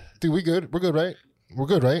like, dude, we good? We're good, right? We're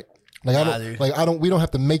good, right? Like dude. we don't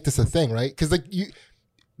have to make this a thing, right? Because like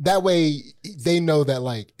that way they know that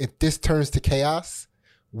like if this turns to chaos,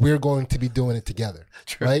 we're going to be doing it together,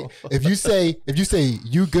 True. right? If you say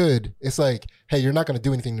you good, it's like, hey, you're not going to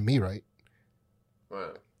do anything to me, right?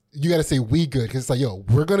 You got to say we good because it's like, yo,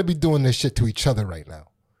 we're going to be doing this shit to each other right now.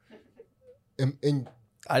 And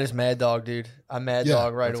I just mad dog, dude. I'm mad Yeah,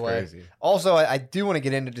 dog right that's away. crazy. Also, I do want to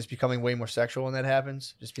get into just becoming way more sexual when that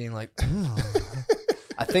happens. Just being like,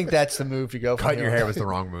 I think that's the move to go. From Cutting here your hair on was the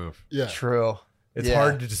wrong move. yeah, out. True. It's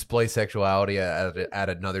hard to display sexuality at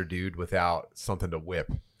another dude without something to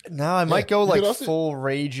whip. No, I might go like full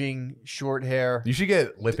raging short hair. You should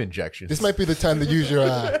get lip injections. This might be the time to use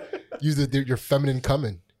your feminine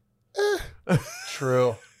coming.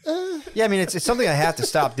 True. Yeah, I mean it's something I have to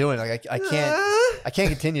stop doing. Like I can't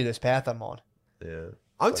continue this path I'm on. Yeah.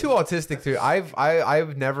 I'm too autistic too.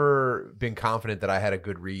 I've never been confident that I had a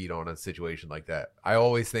good read on a situation like that. I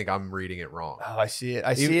always think I'm reading it wrong. Oh, I see it.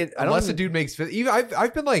 I see it. Unless a dude makes even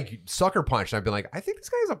I've been like sucker punched. And I've been like, I think this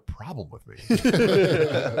guy has a problem with me.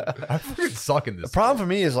 I freaking suck in this. The problem for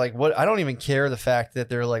me is like I don't even care the fact that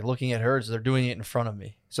they're like looking at hers. They're doing it in front of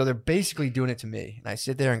me. So they're basically doing it to me, and I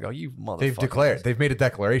sit there and go, "You motherfucker!" They've declared. They've made a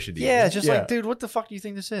declaration to you. Yeah, it's just like, dude, what the fuck do you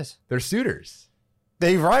think this is? They're suitors.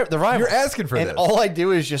 The rival. You're asking for this. And all I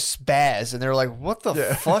do is just spaz. And they're like, what the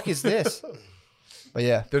fuck is this? But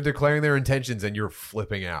yeah. They're declaring their intentions and you're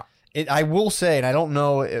flipping out. I will say, and I don't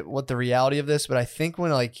know what the reality of this, but I think when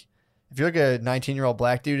like, if you're like a 19-year-old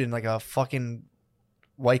black dude and like a fucking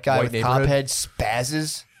white guy with top head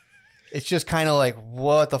spazzes, it's just kind of like,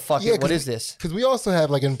 what the fuck? What is this? Because we also have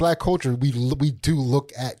like in black culture, we do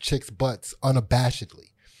look at chicks' butts unabashedly.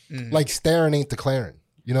 Mm-hmm. Like staring ain't declaring.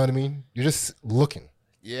 You know what I mean? You're just looking.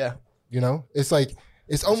 Yeah. You know, it's like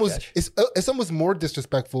it's almost more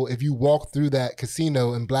disrespectful if you walk through that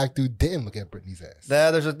casino and black dude didn't look at Britney's ass.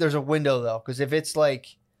 There's a window though, because if it's like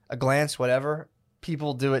a glance, whatever,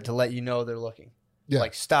 people do it to let you know they're looking. Yeah.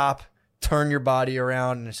 Like stop, turn your body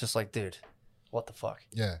around, and it's just like, dude, what the fuck?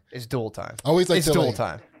 Yeah. It's dual time. It's dual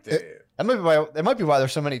time. That might be why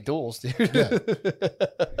there's so many duels, dude. Yeah.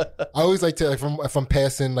 I always like to, like, if I'm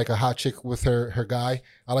passing like a hot chick with her guy,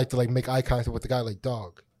 I like to like make eye contact with the guy, like,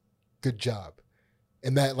 dog, good job,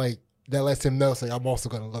 and that lets him know, it's like, I'm also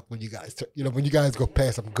gonna look when you guys, when you guys go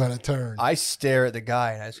past, I'm gonna turn. I stare at the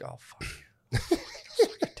guy and I just go, oh fuck you.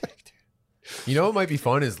 You know what might be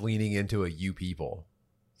fun is leaning into a "you people."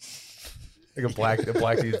 Like a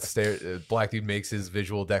black dude makes his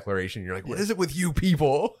visual declaration. You're like, what is it with you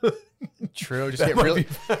people? True. Just get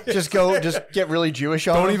really Jewish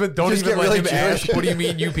on him. Don't even let him ask, what do you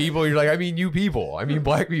mean you people? You're like, I mean you people. I mean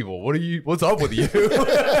black people. What's up with you?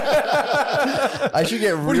 I should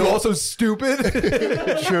get real. What, are you also stupid?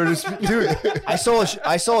 True. Dude, I saw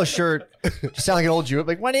a shirt just sound like an old Jew.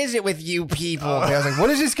 Like, what is it with you people? And I was like, what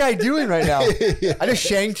is this guy doing right now? I just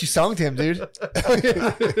sung to him, dude.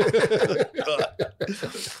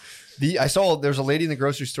 I saw there's a lady in the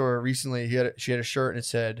grocery store recently. She had a shirt and it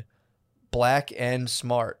said "black and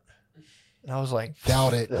smart," and I was like,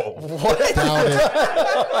 "Doubt it." What? Doubt it.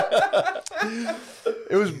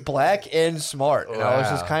 It was black and smart, and I was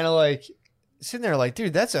just kind of like sitting there, like,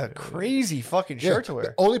 dude, that's a crazy fucking shirt to wear.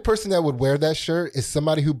 The only person that would wear that shirt is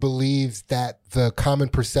somebody who believes that the common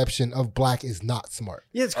perception of black is not smart.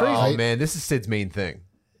 Yeah, it's crazy. Oh man, this is Sid's main thing.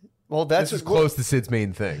 Well, this is close to Sid's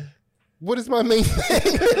main thing. What is my main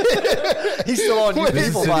thing? He's still on you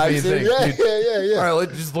people vibes. Yeah. All right,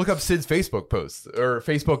 let's just look up Sid's Facebook posts or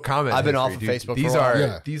Facebook comments. I've been off of Facebook.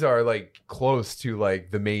 These are like close to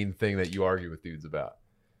like the main thing that you argue with dudes about.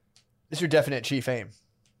 This is your definite chief aim.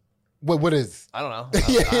 What is? I don't know.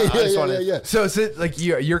 Yeah. So Sid, like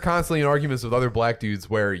you're constantly in arguments with other black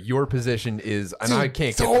dudes where your position is, and dude, I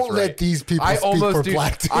can't get this right. Don't let these people speak for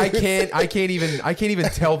black dudes. I can't even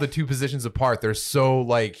tell the two positions apart. They're so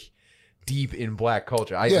like deep in black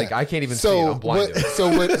culture. I can't even see it. I'm blinded.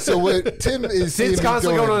 So what Tim is Sid's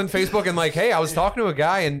constantly going on Facebook and like, hey, I was talking to a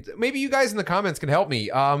guy, and maybe you guys in the comments can help me.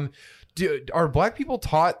 Are black people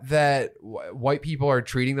taught that white people are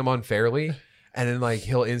treating them unfairly? And then like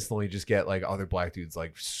he'll instantly just get like other black dudes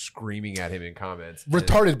like screaming at him in comments.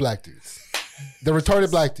 Retarded black dudes. The retarded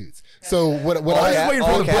black dudes. So what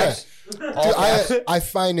I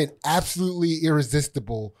find it absolutely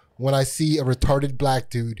irresistible when I see a retarded black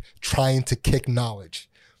dude trying to kick knowledge.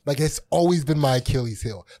 Like, it's always been my Achilles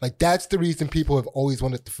heel. Like, that's the reason people have always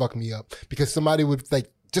wanted to fuck me up, because somebody would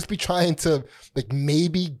like just be trying to like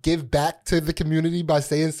maybe give back to the community by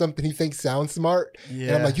saying something he thinks sounds smart. Yeah.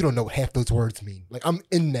 And I'm like, you don't know what half those words mean. Like, I'm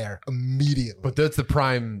in there immediately. But that's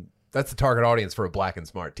the target audience for a black and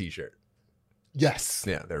smart t-shirt. Yes.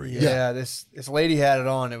 Yeah, there we go. Yeah, this lady had it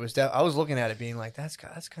on. It was I was looking at it being like, that's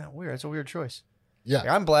kind of weird. That's a weird choice. Yeah. Like,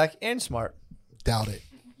 I'm black and smart. Doubt it.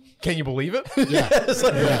 Can you believe it? Yeah. What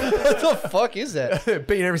the fuck is that?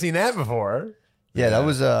 Bet you never seen that before. Yeah, that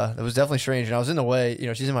was definitely strange. And I was in the way,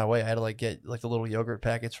 she's in my way. I had to like get like the little yogurt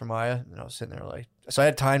packets for Maya, and I was sitting there like, so I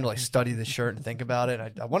had time to like study the shirt and think about it.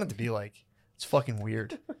 And I wanted to be like, it's fucking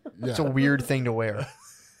weird. Yeah. It's a weird thing to wear.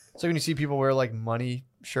 So when you see people wear like money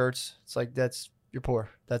shirts, it's like, you're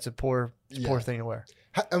poor. That's a poor thing to wear.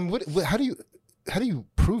 How do you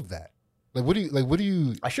prove that? Like, what do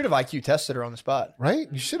you? I should have IQ tested her on the spot. Right?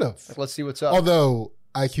 You should have. Like, let's see what's up. Although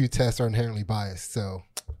IQ tests are inherently biased, so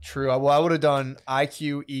True. Well, I would have done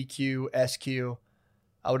IQ, EQ, SQ.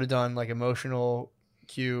 I would have done like emotional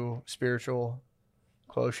Q, spiritual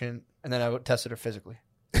quotient, and then I would have tested her physically.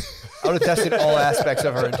 I would have tested all aspects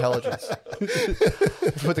of her intelligence.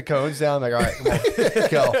 Put the cones down. Like, all right, come on,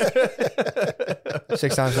 go.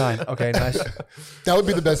 6 times 9. Okay, nice. that would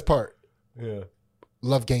be the best part. Yeah.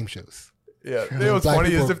 Love game shows. Yeah. You know what's Black funny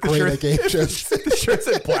people is are if the great shirt, at game shows. if the shirt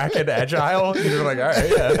said black and agile, you're like, all right,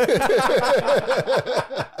 yeah.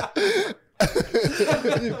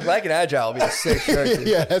 Black and agile would be a sick shirt. Dude.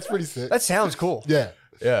 Yeah, that's pretty sick. That sounds cool. Yeah.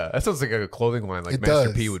 Yeah. That sounds like a clothing line like It Master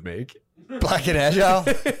does. P would make. Black and agile.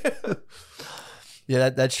 Yeah,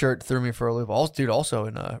 that shirt threw me for a loop. Also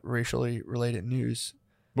in racially related news.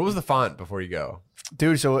 What was the font before you go?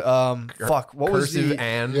 Dude, so fuck, what was Cursive the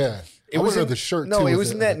and Yeah. It I was wanna know in, the shirt no, too. it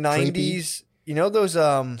was in that drapey? 90s. You know those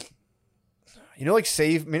like like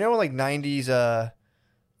 90s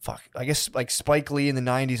fuck, I guess like Spike Lee in the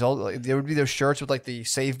 90s, all like, there would be those shirts with like the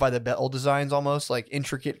Saved by the Bell designs, almost like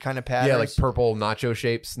intricate kind of patterns. yeah, like purple nacho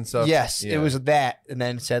shapes and stuff. Yes, Yeah. it was that, and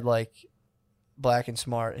then it said like black and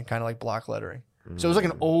smart and kind of like block lettering. So it was like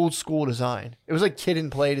an old school design. It was like kid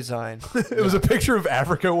and play design. It was a picture of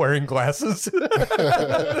Africa wearing glasses. It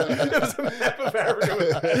was a map of Africa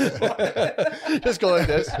with glasses. Just go like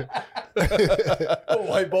this. A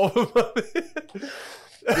light bulb above it.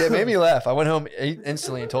 Yeah, it made me laugh. I went home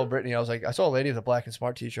instantly and told Brittany, I was like, I saw a lady with a black and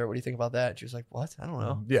smart t-shirt. What do you think about that? And she was like, what? I don't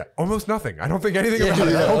know. Yeah, almost nothing. I don't think anything Yeah, about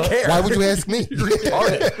it. I don't care. Why would you ask me? You're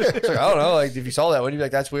retarded. It's like, I don't know. Like, if you saw that, wouldn't you be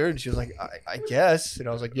like, that's weird? And she was like, I guess. And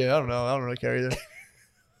I was like, yeah, I don't know. I don't really care either.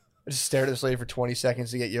 I just stared at this lady for 20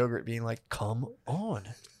 seconds to get yogurt, being like, come on.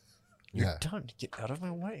 You're Yeah. done. Get out of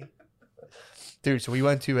my way. Dude, so we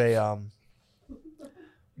went to a,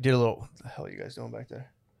 did a little, what the hell are you guys doing back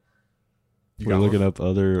there? We're looking up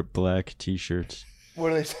other black T-shirts.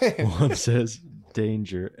 What are they saying? One says,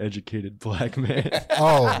 "Danger, educated black man."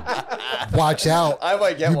 Oh, watch out. I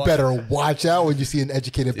might get You one. better watch out when you see an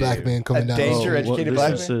educated black man coming down. danger the edu- road. Educated this black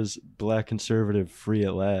one man? says, "Black conservative, free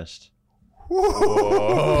at last."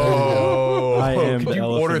 Oh, I am Could the you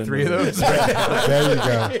elephant order in 3 the of those? There you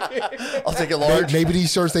go. I'll take it large. Maybe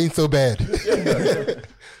these shirts ain't so bad. Yeah.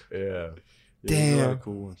 Yeah, Damn. there's a lot of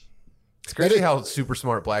cool ones. It's crazy how super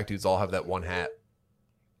smart black dudes all have that one hat.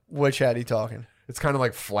 Which hat he talking? It's kind of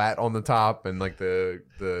like flat on the top, and like the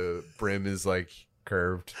brim is like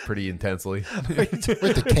curved pretty intensely. Wait,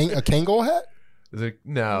 a Kangol hat? Is it,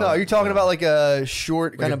 no, No, you're talking about like a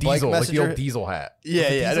short like kind a of bike diesel, like the messenger. old diesel hat. Yeah,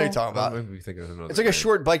 Is it yeah, I know what you're diesel? talking about. Maybe we think of another It's like a brand.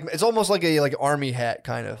 short bike. It's almost like a army hat,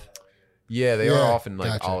 kind of. Yeah, they Yeah, are often like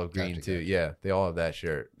gotcha, olive green gotcha, too. Yeah, they all have that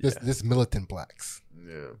shirt. This militant blacks.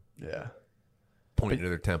 Yeah, Yeah. pointing to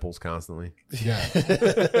their temples constantly. Yeah.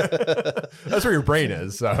 That's where your brain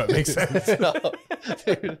is, so it makes sense. No,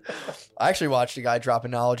 dude. I actually watched a guy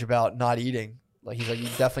dropping knowledge about not eating. Like he's like, you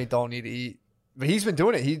definitely don't need to eat. But he's been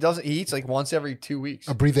doing it. He eats like once every 2 weeks.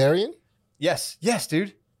 A breatharian? Yes,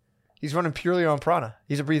 dude. He's running purely on prana.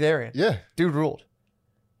 He's a breatharian. Yeah. Dude ruled.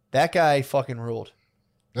 That guy fucking ruled.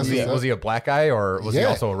 That's Was he a black guy or was he Yeah.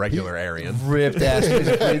 also a regular Aryan? Ripped ass.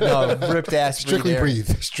 Ripped ass. strictly breatharian.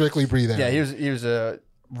 breathe. Strictly breatharian. Yeah, he was a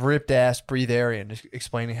ripped ass breatharian, just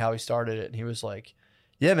explaining how he started it, and he was like,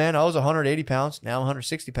 "Yeah, man, I was 180 pounds. Now I'm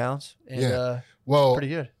 160 pounds, and Yeah. Well, pretty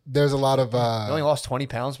good. there's a lot of I only lost 20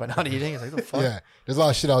 pounds by not eating. It's like the fuck. yeah. There's a lot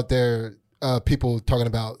of shit out there. People talking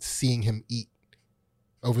about seeing him eat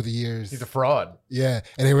over the years. He's a fraud. Yeah,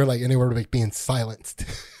 and they were like being silenced.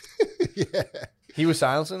 Yeah. He was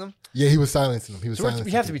silencing them. Yeah, he was silencing them. He was So silencing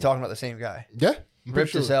we have to be people. talking about the same guy. Yeah, I'm pretty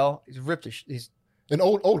Ripped as sure. hell. He's ripped as he's An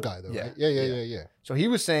old guy though. Yeah. Right? Yeah. So he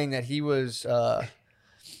was saying that he was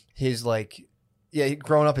his like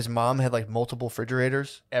growing up his mom had like multiple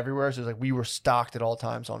refrigerators everywhere. So it was like we were stocked at all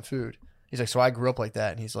times on food. He's like, so I grew up like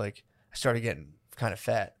that, and he's like, I started getting kind of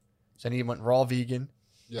fat. So then he went raw vegan.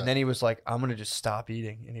 Yeah. And then he was like, I'm gonna just stop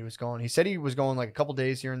eating. And he said he was going like a couple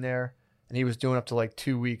days here and there. And he was doing up to like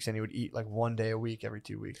 2 weeks, and he would eat like 1 day a week every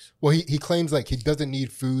 2 weeks. Well, he claims like he doesn't need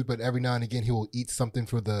food, but every now and again he will eat something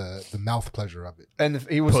for the mouth pleasure of it. And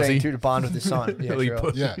he was Pussy. saying too to bond with his son. Yeah, Really true.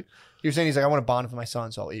 pussy. Yeah. He was saying he's like, I want to bond with my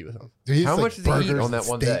son, so I'll eat with him. Dude, he eats, How like, much does he eat burgers on that and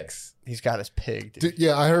one day? steaks. He's got his pig. Dude. Dude,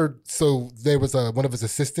 yeah, I heard. So there was one of his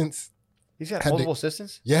assistants. He's got had to- multiple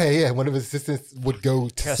assistants. Yeah. One of his assistants would go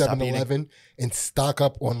to Gotta stop 7-Eleven and stock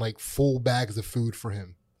up on like full bags of food for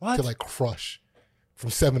him What? to like crush from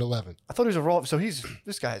 7-Eleven. I thought he was a raw. So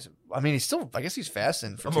this guy's. I mean, he's still. I guess he's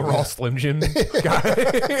fasting. For I'm 2 a weeks. raw Slim Jim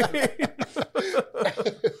guy.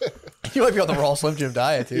 You might be on the raw Slim Jim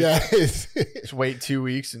diet, dude. Yeah, Just wait 2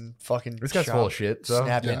 weeks and fucking. This guy's full of shit. So.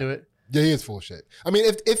 Snap into it. yeah, he is full of shit. I mean,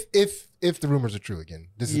 if the rumors are true again,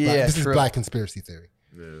 this is black conspiracy theory.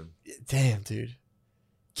 Yeah. Damn, dude.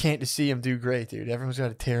 Can't see him do great, dude. Everyone's got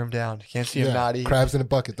to tear him down. Can't see him not eat. Crabs in a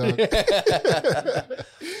bucket, dog.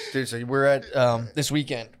 Dude, so we're at this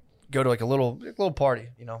weekend. Go to like a little party.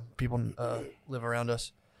 You know, people live around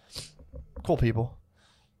us. Cool people.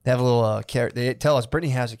 They have a little they tell us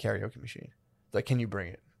Brittany has a karaoke machine. They're like, can you bring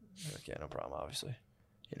it? We're like, yeah, no problem. Obviously,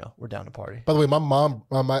 you know, we're down to party. By the way, my mom,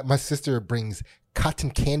 my sister brings cotton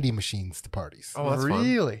candy machines to parties. Oh, that's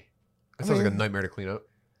really? Fun. That sounds like a nightmare to clean up.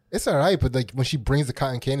 It's all right, but like when she brings the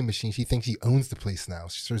cotton candy machine, she thinks she owns the place now.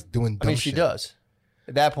 She starts doing dumb she shit. does.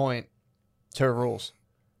 At that point, it's her rules.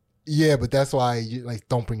 Yeah, but that's why you like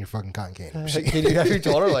don't bring your fucking cotton candy machine. Have you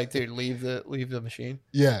told her like, dude, leave the machine?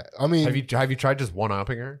 Yeah, I mean, have you tried just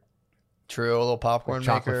one-upping her? True, a little popcorn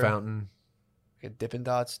chocolate maker, fountain, like a Dippin'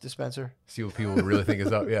 Dots dispenser. See what people really think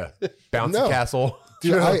is up. Yeah, bouncy castle.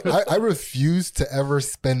 Dude, I refuse to ever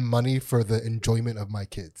spend money for the enjoyment of my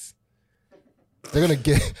kids. They're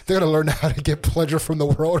gonna learn how to get pleasure from the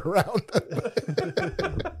world around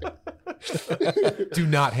them. Do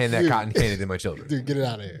not hand that cotton candy to my children. Dude, get it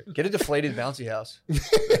out of here. Get a deflated bouncy house.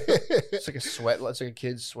 It's like a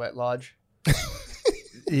kid's sweat lodge.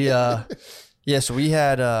 Yeah. So we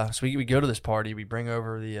had we go to this party. We bring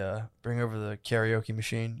over the karaoke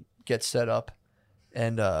machine, get set up,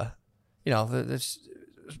 and you know this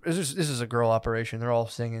is a girl operation. They're all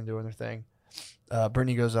singing, doing their thing.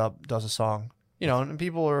 Brittany goes up, does a song. You know, and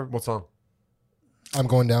people are... What song? I'm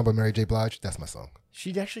Going Down by Mary J. Blige. That's my song.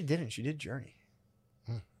 She actually didn't. She did Journey.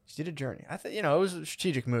 She did a Journey. I think, you know, it was a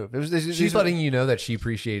strategic move. She's letting you know that she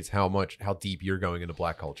appreciates how deep you're going into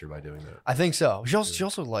black culture by doing that. I think so. She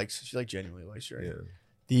also likes, she like genuinely likes Journey.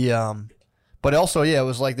 Yeah. But also, yeah, it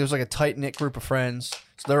was like, there was like a tight knit group of friends.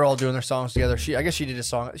 So they're all doing their songs together. I guess she did a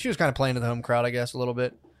song. She was kind of playing to the home crowd, I guess, a little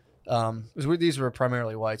bit. These were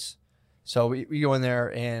primarily whites. So we go in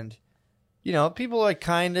there and, you know, people like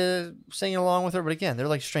kind of singing along with her. But again, they're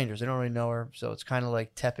like strangers. They don't really know her. So it's kind of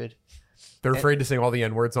like tepid. They're afraid to sing all the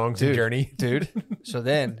N-word songs in Journey. Dude. So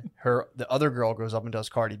then the other girl goes up and does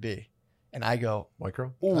Cardi B. And I go, white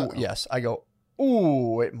girl? Ooh, yes. I go,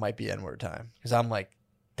 ooh, it might be N-word time. Because I'm like,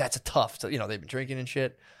 that's a tough, you know, they've been drinking and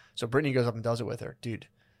shit. So Brittany goes up and does it with her. Dude,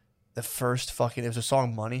 the first it was a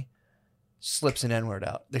song, Money, slips an N-word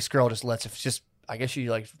out. This girl just lets it, I guess she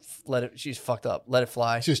like she's fucked up. Let it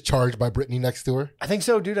fly. She was charged by Brittany next to her. I think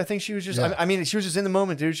so, dude. I think she was just, I mean, she was just in the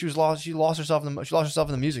moment, dude. She lost herself in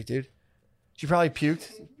the music, dude. She probably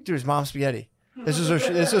puked. Dude, it's mom's spaghetti. This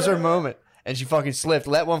was her moment. And she fucking slipped,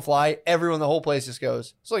 let one fly. Everyone, the whole place just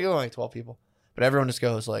goes, it's like only like 12 people. But everyone just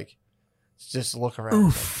goes like, just look around.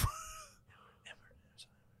 Oof.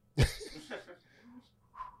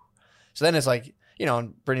 So then it's like, you know,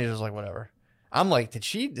 and Brittany's just like, whatever. I'm like, did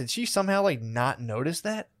she somehow like not notice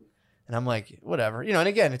that? And I'm like, whatever. You know, and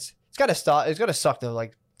again, it's gotta stop. It's gotta suck to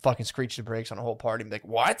like fucking screech the brakes on a whole party and be like,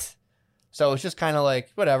 what? So it's just kind of like,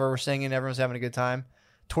 whatever, we're singing, everyone's having a good time.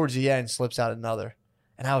 Towards the end, slips out another.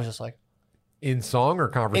 And I was just like, in song or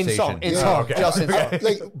conversation? In song. Okay. Just in song.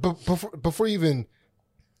 Like, before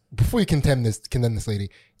you condemn this lady,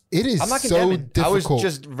 it is I'm not so condemning. difficult. I was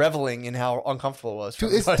just reveling in how uncomfortable it was.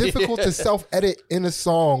 Dude, it's difficult to self-edit in a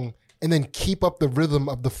song and then keep up the rhythm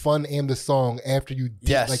of the fun and the song after you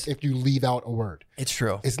like if you leave out a word. It's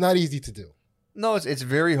true. It's not easy to do. No, it's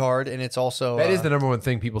very hard, and it's also that is the number one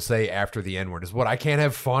thing people say after the N-word is, what, I can't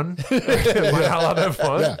have fun? Am I not allowed to have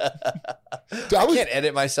fun? Yeah. Dude, I can't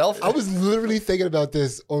edit myself. I was literally thinking about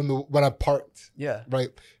this when I parked. Yeah. Right.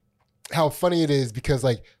 How funny it is because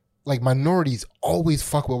like minorities always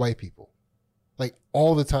fuck with white people. Like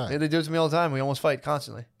all the time. Yeah, they do it to me all the time. We almost fight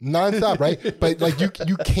constantly. Nonstop, right? But like you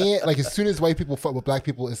can't, like, as soon as white people fuck with black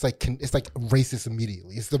people, it's like racist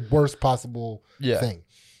immediately. It's the worst possible thing.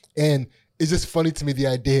 And it's just funny to me, the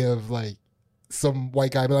idea of like some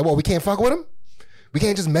white guy being like, well, we can't fuck with him? We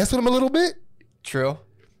can't just mess with him a little bit? True.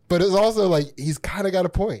 But it's also like, he's kind of got a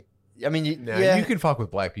point. I mean, you can fuck with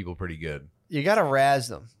black people pretty good. You got to razz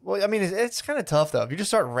them. Well, I mean, it's kind of tough, though. If you just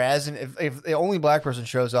start razzing, if the only black person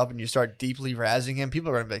shows up and you start deeply razzing him, people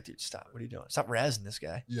are going to be like, dude, stop. What are you doing? Stop razzing this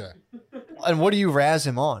guy. Yeah. And what do you razz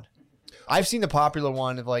him on? I've seen the popular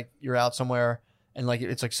one of like, you're out somewhere and like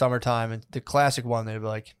it's like summertime, and the classic one, they'd be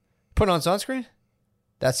like, put on sunscreen?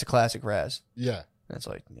 That's the classic razz. Yeah. And it's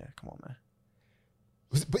like, yeah, come on, man.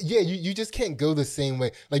 But yeah, you just can't go the same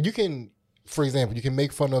way. Like you can, for example, you can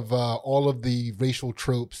make fun of all of the racial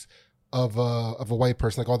tropes of a white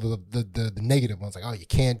person, like all the negative ones, like, oh, you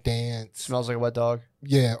can't dance, Smells like a wet dog.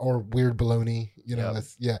 yeah, or weird baloney, you know.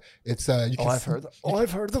 It's you can I've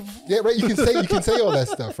heard them. yeah, right, you can say all that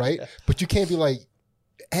stuff, right? But you can't be like,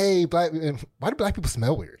 hey, why do black people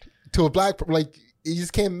smell weird to a black, like, you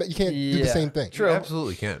just can't do the same thing. True. You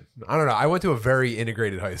absolutely can. I don't know. I went to a very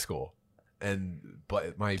integrated high school, and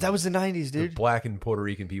That was the 90s, the dude. black and Puerto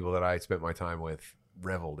Rican people that I spent my time with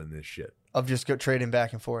reveled in this shit. Of just go trading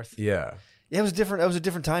back and forth. Yeah. Yeah, it was different. It was a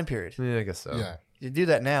different time period. Yeah, I guess so. Yeah, You do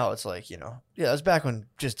that now, it's like, that was back when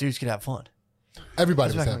just dudes could have fun.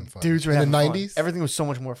 everybody It was back having when fun. Dudes were in having the fun. 90s. Everything was so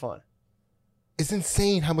much more fun. It's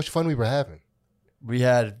insane how much fun we were having. We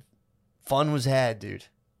had fun was had, dude.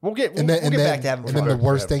 We'll get back to having fun. And then the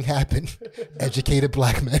worst thing happened: educated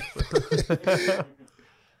black men.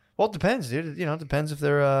 Well, it depends, dude. It depends if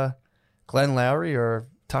they're Glenn Lowry or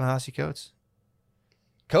Ta-Nehisi Coates.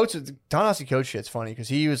 Ta-Nehisi Coates shit's funny because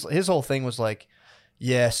his whole thing was like,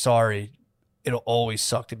 yeah, sorry, it'll always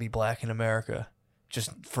suck to be black in America,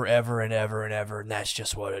 just forever and ever and ever, and that's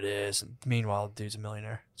just what it is. And meanwhile, the dude's a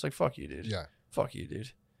millionaire. It's like, fuck you, dude. Yeah, Fuck you,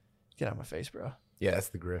 dude. Get out of my face, bro. Yeah, that's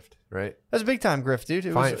the grift, right? That's a big time grift, dude.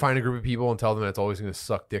 Find a group of people and tell them that it's always going to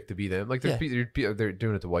suck dick to be them. Like they're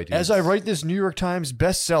doing it to white dudes. As I write this New York Times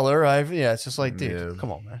bestseller, it's just like, dude,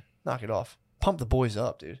 come on, man, knock it off. Pump the boys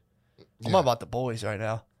up, dude. I'm all about the boys right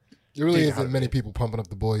now. there really isn't many people pumping up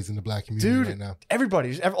the boys in the black community right now.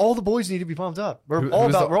 All the boys need to be pumped up. We're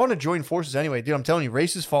all to join forces anyway, dude. I'm telling you,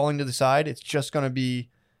 race is falling to the side. It's just gonna be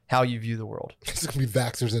how you view the world. It's gonna be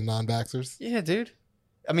vaxxers and non-vaxxers. Yeah, dude.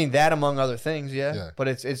 I mean that among other things, yeah. But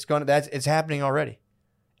it's happening already.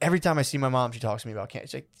 Every time I see my mom, she talks to me about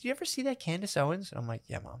Candace. She's like, "Do you ever see that Candace Owens?" And I'm like,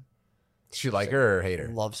 "Yeah, mom." She like her or hate her?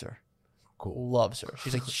 Loves her. Cool. Loves her.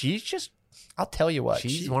 She's like, she's just. I'll tell you what.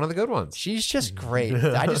 She's one of the good ones. She's just great.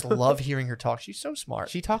 I just love hearing her talk. She's so smart.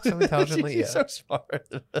 She talks so intelligently. She's so smart.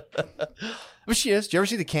 But she is. Did you ever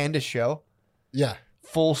see the Candace show? Yeah,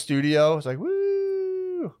 Full studio. It's like,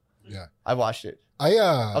 woo. yeah. I watched it. I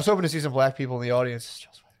I was hoping to see some black people in the audience.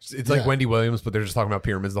 It's like Wendy Williams, but they're just talking about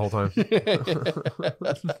pyramids the whole time.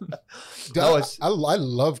 I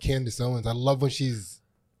love Candace Owens. I love when she's,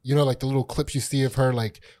 like the little clips you see of her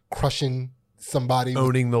like crushing somebody,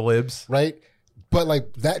 Owning the libs. right? But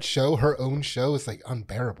like that show, her own show, is like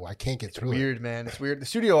unbearable. I can't get through it. Weird, man. It's weird. The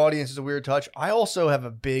studio audience is a weird touch. I also have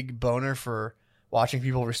a big boner for watching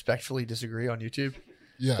people respectfully disagree on YouTube.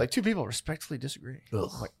 Yeah, Like two people respectfully disagree. I'm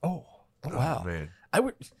like, oh wow. Oh, man.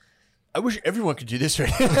 I wish everyone could do this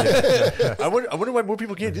right now. I wonder why more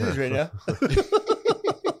people can't do this right now.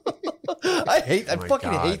 I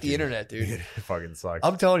fucking hate the internet, dude. It fucking sucks.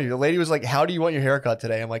 I'm telling you, the lady was like, "How do you want your haircut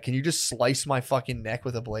today?" I'm like, "Can you just slice my fucking neck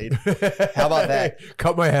with a blade? How about that?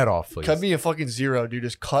 Cut my head off, please. Cut me a fucking zero, dude.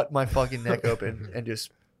 Just cut my fucking neck open and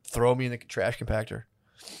just throw me in the trash compactor."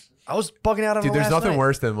 I was bugging out on Dude, her there's last nothing night.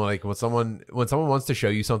 worse than like when someone wants to show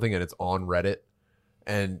you something and it's on Reddit,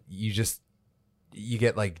 and you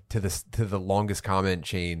get like to the longest comment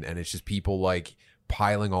chain, and it's just people like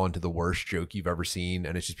piling on to the worst joke you've ever seen,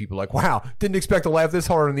 and it's just people like, "Wow, didn't expect to laugh this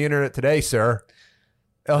hard on the internet today, sir."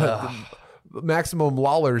 Maximum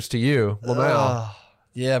lollers to you. Well, now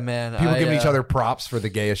yeah, man. people giving each other props for the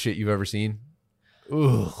gayest shit you've ever seen.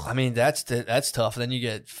 Ugh. I mean, that's tough. Then you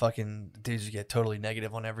get fucking dudes who get totally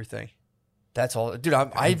negative on everything. That's all, dude.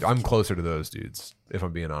 I'm closer to those dudes, if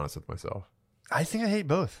I'm being honest with myself. I think I hate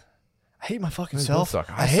both. I hate my fucking They self. both suck.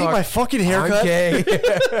 I hate suck. my fucking haircut. I'm gay.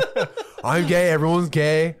 I'm gay. Everyone's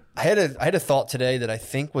gay. I had a thought today that I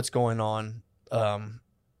think what's going on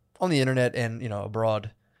the internet and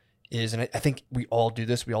abroad is, and I think we all do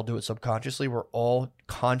this. We all do it subconsciously. We're all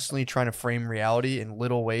constantly trying to frame reality in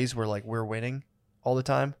little ways where like we're winning all the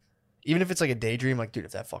time. Even if it's like a daydream, like, dude,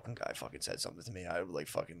 if that fucking guy fucking said something to me, I would like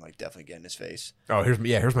fucking like definitely get in his face. Oh, here's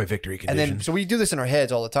my victory condition. And then so we do this in our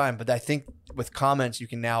heads all the time. But I think with comments, you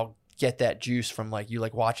can now get that juice from like you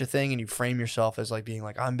like watch a thing and you frame yourself as like being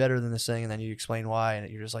like, I'm better than this thing, and then you explain why, and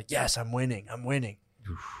you're just like, yes, I'm winning.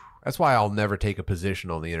 That's why I'll never take a position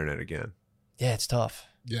on the internet again. Yeah, it's tough.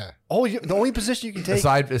 yeah. The only position you can take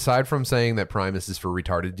Aside from saying that Primus is for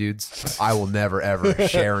retarded dudes, I will never ever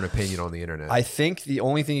share an opinion on the internet. I think the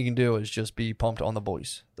only thing you can do is just be pumped on the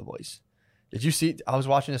boys. Did you see? I was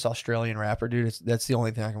watching this Australian rapper, dude. That's the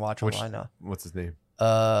only thing I can watch online now. What's his name?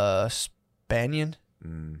 Spanian.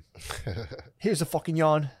 Here's a fucking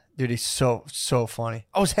yawn, dude. He's so funny.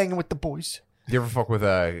 I was hanging with the boys. Do you ever fuck with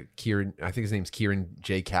Kieran? I think his name's Kieran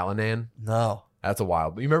J. Callanan. No. That's a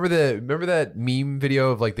wild. You remember that meme video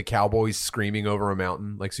of like the cowboys screaming over a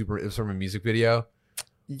mountain, like it was from a music video,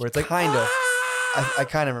 where it's like kind of. I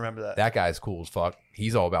kind of remember that. That guy's cool as fuck.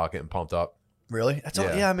 He's all about getting pumped up. Really? That's all.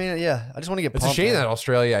 Yeah. Yeah, I mean, yeah. I just want to get. It's a pumped, shame man. that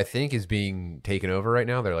Australia, I think, is being taken over right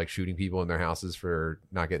now. They're like shooting people in their houses for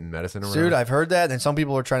not getting medicine or whatever. Dude, I've heard that, and some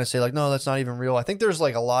people are trying to say like, no, that's not even real. I think there's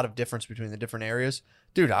like a lot of difference between the different areas.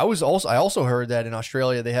 Dude, I also heard that in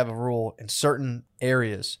Australia they have a rule in certain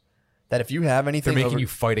areas that if you have anything, They're making you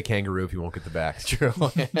fight a kangaroo if you won't get the vax.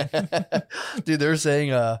 True. Dude, they're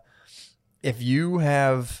saying if you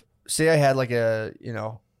have, say I had like a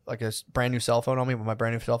brand new cell phone on me, when my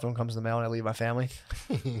brand new cell phone comes in the mail and I leave my family,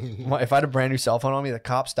 if I had a brand new cell phone on me, the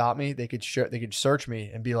cops stopped me, they could search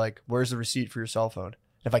me and be like, where's the receipt for your cell phone?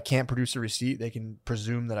 If I can't produce a receipt, they can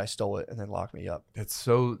presume that I stole it and then lock me up.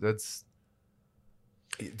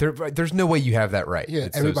 There's no way you have that right. Yeah,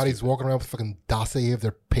 It's so everybody's stupid. walking around with fucking dossier of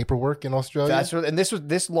their paperwork in Australia.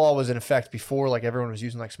 This law was in effect before like everyone was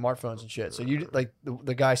using like smartphones and shit. So you like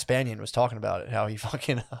the guy Spanian was talking about it, how he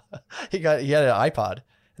fucking he had an iPod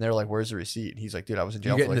and they were like, "Where's the receipt?" And he's like, "Dude, I was in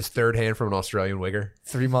jail You for getting like this third hand from an Australian wigger?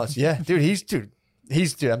 3 months." Yeah, dude, he's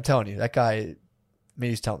I'm telling you, that guy,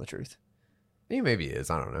 he's telling the truth. Maybe he is.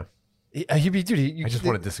 I don't know. I just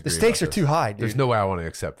want to disagree. The stakes are about this. too high, dude. There's no way I want to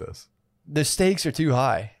accept this. The stakes are too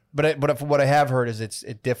high. But what I have heard is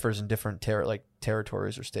it differs in different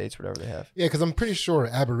territories or states, whatever they have. Yeah, because I'm pretty sure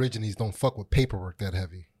Aborigines don't fuck with paperwork that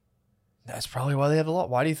heavy. That's probably why they have the law.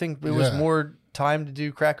 Why do you think it was more time to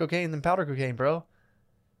do crack cocaine than powder cocaine, bro?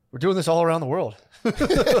 We're doing this all around the world.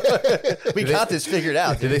 We got this figured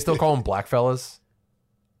out. Do they still call them black fellas?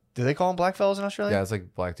 Do they call them black fellas in Australia? Yeah, it's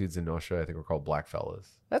like black dudes in Australia. I think we're called black fellas.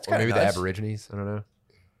 That's Or kind of maybe nice. the Aborigines. I don't know.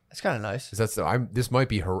 That's kind of nice. This might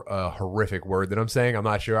be a horrific word that I'm saying. I'm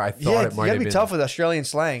not sure. I thought Yeah, it you might gotta have be been tough with Australian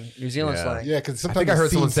slang, New Zealand Yeah. slang. Yeah, because I sometimes think I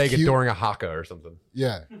heard someone seems saying it cute. during a haka or something.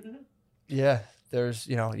 Yeah, Yeah, there's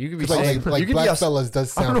you could be 'Cause saying like you could black be fellas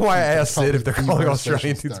does I sound. don't know why I cute. asked Sid if they're Probably calling the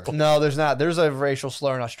Australian session dudes starter. No, there's not. There's a racial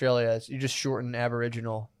slur in Australia. You just shorten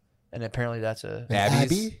Aboriginal, and apparently that's a An Abbies?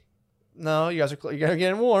 Abby, no. You guys are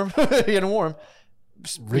getting warm. You're getting warm.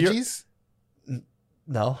 Ridgies,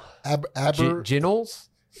 No, Aber, Ginnels?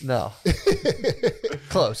 no,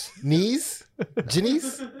 close. knees,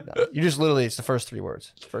 Ginnies, No. You just literally it's the first 3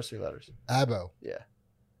 words, first 3 letters. Abo. Yeah,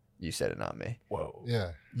 you said it, not me. Whoa.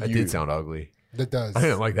 Yeah, That You- did sound ugly. that does. I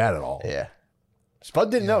didn't like that at all. Yeah, Spud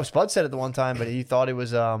didn't know. Spud said it the one time, but he thought it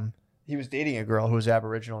was he was dating a girl who was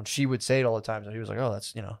Aboriginal, and she would say it all the time. So he was like, "Oh,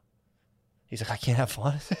 that's He's like, I can't have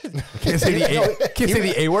fun. Can't say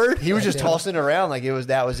the A word? He was just tossing it around like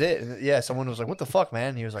that was it. And yeah, someone was like, "What the fuck, man?"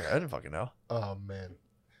 And he was like, "I didn't fucking know." Oh man,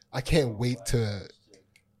 I can't wait to.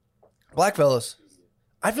 Blackfellas.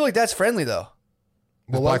 I feel like that's friendly though.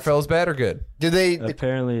 Is black fellas bad or good? Do they?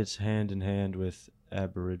 Apparently, it's hand in hand with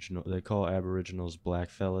Aboriginal. They call Aboriginals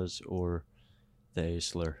blackfellas or the A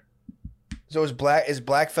slur. So is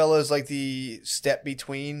blackfellas like the step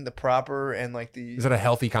between the proper and like the Is that a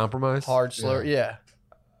healthy compromise? hard slur? Yeah.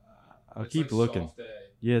 I'll keep looking.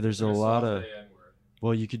 Yeah, there's a lot of.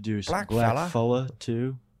 Well, you could do Black black fella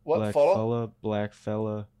too. What black fella? black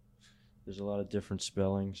fella. There's a lot of different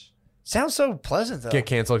spellings. Sounds so pleasant though. Get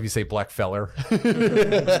canceled if you say black feller.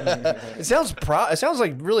 It sounds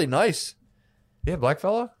like really nice. Yeah, black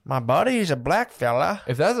fella? My buddy is a black fella.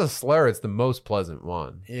 If that's a slur, it's the most pleasant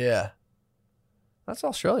one. Yeah. That's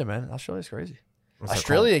Australia, man. Australia's crazy. What's that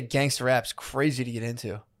Australia gangster rap's crazy to get into.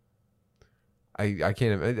 called? I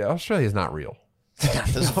can't. Australia is not real.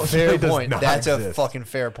 That's a fair Australia does point. not That's a exist. fucking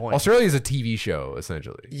fair point. Australia is a TV show,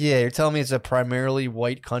 essentially. Yeah, you're telling me it's a primarily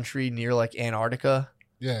white country near like Antarctica?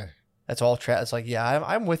 Yeah, That's all. It's like, yeah,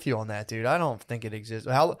 I'm with you on that, dude. I don't think it exists.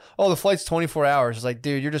 The flight's 24 hours. It's like,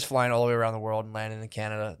 dude, you're just flying all the way around the world and landing in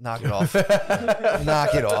Canada. Knock it off.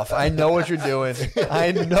 Knock it off. I know what you're doing.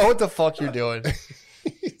 I know what the fuck you're doing.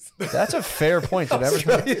 That's a fair point. Dude.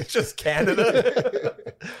 Australia's just Canada.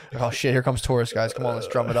 Oh shit! Here comes tourists, guys. Come on, let's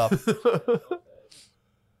drum it up.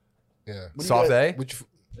 yeah. Soft A? Which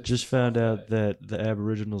Just found out that the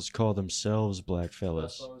Aboriginals call themselves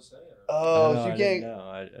blackfellas. Oh, No, so I you didn't can't know.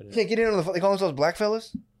 I didn't- get in on the. They call themselves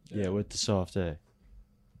blackfellas. Yeah, with the soft A.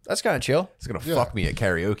 That's kind of chill. It's gonna Yeah. fuck me at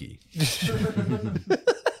karaoke.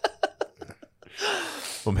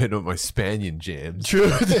 I'm hitting up my Spanian jams.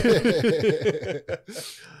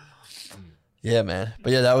 Yeah, man.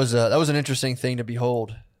 But yeah, that was an interesting thing to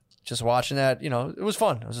behold. Just watching that, it was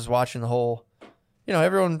fun. I was just watching the whole,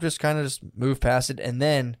 everyone just kind of just moved past it. And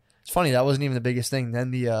then it's funny, that wasn't even the biggest thing.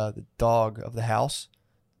 Then the dog of the house,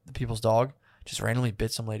 the people's dog, just randomly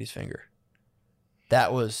bit some lady's finger.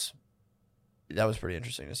 That was pretty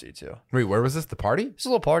interesting to see too. Wait, where was this? The party? It's a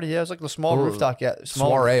little party, yeah. It was like the small Oh, rooftop, yeah.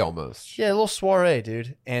 Soiree almost. Yeah, a little soiree,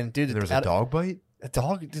 dude. And dude, And there was a dog bite? The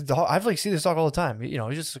dog. I've like seen this dog all the time. He's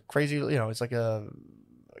just a crazy. It's like a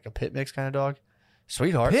pit mix kind of dog.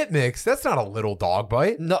 Sweetheart. Pit mix. That's not a little dog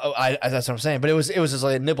bite. No, that's what I'm saying. But it was just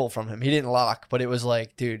like a nibble from him. He didn't lock, but it was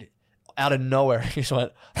like, dude, out of nowhere, he just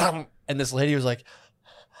went, and this lady was like,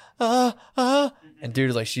 and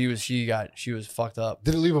dude, like she was fucked up.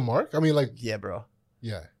 Did it leave a mark? I mean, like, Yeah, bro.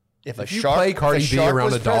 yeah. If you play Cardi B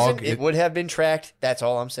around a dog, it would have been tracked. That's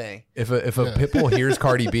all I'm saying. If a pit bull hears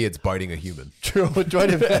Cardi B, it's biting a human. True.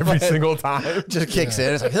 Every single time. Just kicks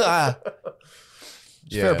in. It's like,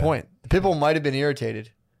 Fair point. The pit bull might have been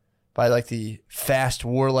irritated by like the fast,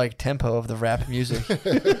 warlike tempo of the rap music.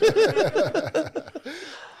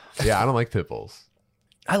 Yeah, I don't like pit bulls.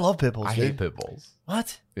 I love pit bulls. I dude. hate pit bulls.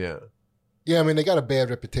 What? Yeah. Yeah, I mean, they got a bad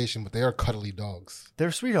reputation, but they are cuddly dogs.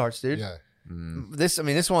 They're sweethearts, dude. Yeah. This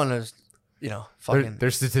one is, fucking. They're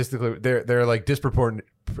statistically they're like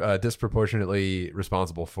disproportionately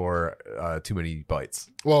responsible for too many bites.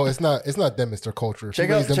 Well, it's not them, it's their culture. Check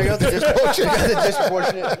out the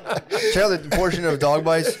portion of dog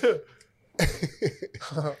bites.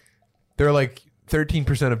 They're like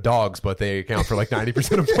 13% of dogs, but they account for like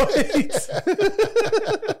 90% of bites.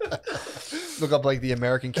 Look up like the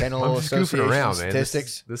American Kennel I'm just goofing Association around, man.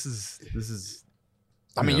 statistics. This is.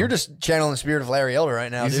 I mean, you're just channeling the spirit of Larry Elder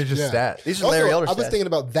right now. These Dude. are just stats. These are Also, Larry Elder I was stats. thinking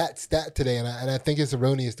about that stat today, and I think it's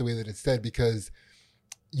erroneous the way that it's said, because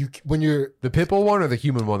when you're The pit bull one or the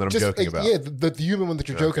human one that I'm joking about? Yeah, the human one that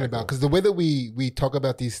you're joking about, because the way that we talk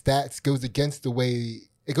about these stats goes against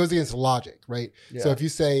logic, right? Yeah. So if you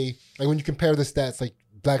say, like, when you compare the stats, like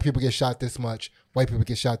black people get shot this much, white people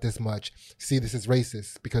get shot this much, see, this is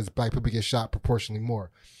racist because black people get shot proportionally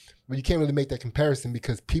more. But you can't really make that comparison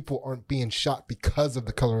because people aren't being shot because of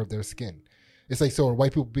the color of their skin. It's like, so are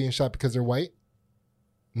white people being shot because they're white?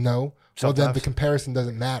 No. Well, then Sometimes. the comparison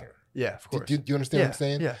doesn't matter. Yeah, of course. Do you understand what I'm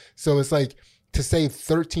saying? Yeah. So it's like, to say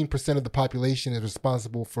 13% of the population is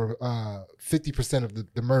responsible for 50% of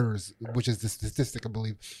the murders, which is the statistic, I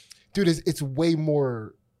believe. Dude, it's way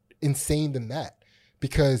more insane than that,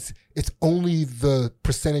 because it's only the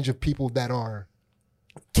percentage of people that are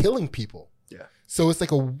killing people. Yeah. So it's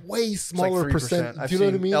like a way smaller percent. I've Do you know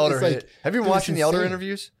what I seen mean? Elder It's like, hit. Have you been dude, watching it's the Elder insane.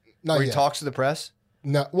 interviews Not where he yet. talks to the press?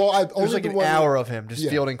 No. Well, I've It was only like the an one- hour of him just Yeah.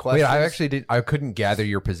 fielding questions. Wait, I couldn't gather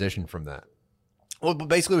your position from that. Well, but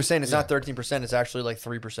basically, we're saying it's Yeah. not 13%. It's actually like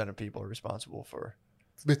 3% of people are responsible for.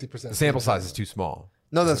 50%. The sample size is too small.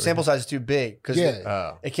 No, the sample size is too big because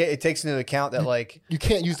Yeah. it takes into account that like You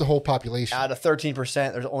can't use the whole population. out of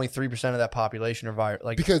 13%, there's only 3% of that population are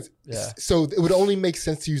like Because Yeah. so it would only make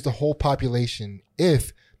sense to use the whole population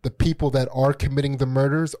if the people that are committing the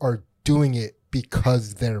murders are doing it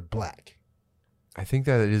because they're black. I think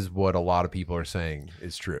that is what a lot of people are saying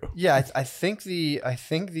is true. Yeah, I think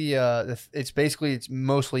it's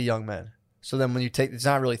mostly young men. So then when you take, it's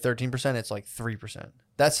not really 13%, it's like 3%.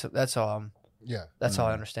 That's how Yeah. that's how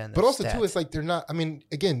I understand that. But also too, it's like they're not, I mean,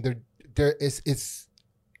 again,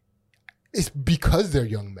 it's because they're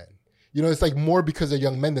young men. You know, it's like more because they're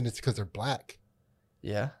young men than it's because they're black.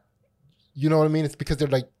 yeah. You know what I mean? It's because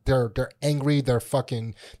they're angry. They're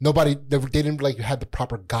fucking they didn't like have the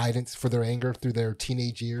proper guidance for their anger through their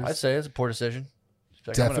teenage years. I'd say it's a poor decision. It's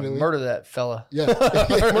like, I'm Definitely. gonna murder that fella. Yeah,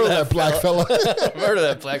 murder that black fella. Murder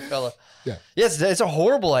that black fella. Yeah. Yes, it's a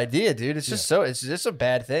horrible idea, dude. It's just it's just a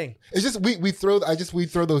bad thing. It's just we throw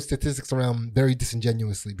those statistics around very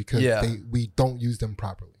disingenuously because we don't use them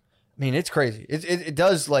properly. I mean, it's crazy. It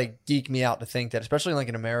does like geek me out to think that, especially like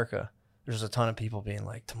in America, there's a ton of people being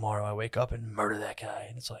like, tomorrow I wake up and murder that guy,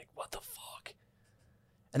 and it's like, what the fuck?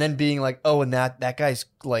 And then being like, oh, and that guy's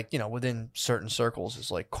like, within certain circles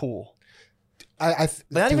is like cool. But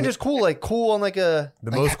not even just cool, like cool on like a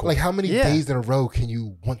Most cool. Like how many days in a row can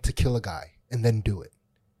you want to kill a guy and then do it?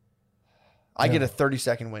 I get a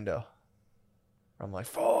 30-second window. I'm like,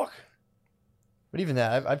 fuck. But even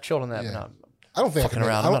that, I've chilled on that. Yeah. But not I don't think fucking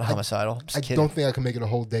around. I'm not homicidal. I'm just I kidding. don't think I can make it a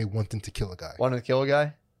whole day wanting to kill a guy. Wanting to kill a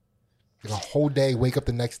guy? Like a whole day, wake up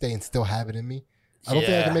the next day and still have it in me. I don't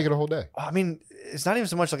think I Yeah. can make it a whole day. I mean, it's not even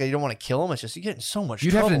so much like you don't want to kill him. It's just you get in so much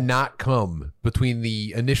You'd trouble. have to not come between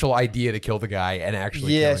the initial idea to kill the guy and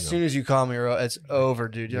actually Yeah, killing as soon as you call me, it's over,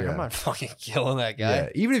 dude. You're like, Yeah. I'm not fucking killing that him. guy. Yeah.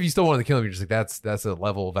 Even if you still wanted to kill him, you're just like, that's a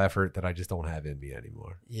level of effort that I just don't have in me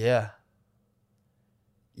anymore. Yeah.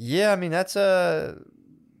 Yeah, I mean, that's I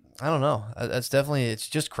don't know. That's definitely, it's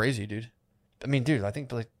just crazy, dude. I mean, dude, I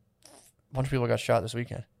think like a bunch of people got shot this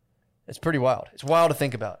weekend. It's pretty wild. It's wild to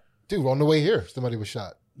think about. Dude, on the way here, somebody was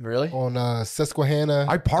shot. Really? On Susquehanna.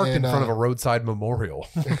 I parked in and, front of a roadside memorial.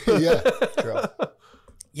 Yeah.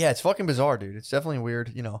 Yeah, it's fucking bizarre, dude. It's definitely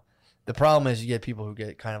weird. The problem is you get people who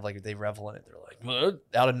get kind of like, they revel in it. They're like, well,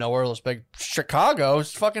 out of nowhere, let's make Chicago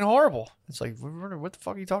is fucking horrible. It's like, what the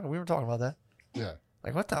fuck are you talking? We were talking about that. Yeah.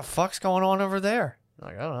 Like, what the fuck's going on over there?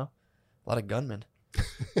 Like, I don't know. A lot of gunmen.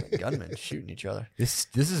 Gunmen shooting each other. This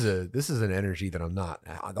is an energy that I'm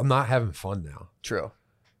not having fun now. True.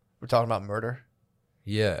 We're talking about murder.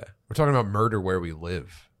 Yeah, we're talking about murder where we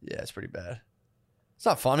live. Yeah, it's pretty bad. It's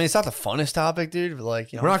not fun. I mean, it's not the funnest topic, dude. But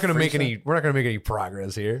like, you know, We're not gonna make any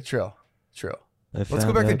progress here. True. Let's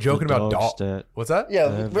go back to joking about dog. What's that?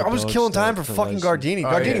 Yeah, I was killing time for fucking Gardini.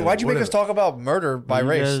 Gardini, yeah. why'd you What make is us talk about murder by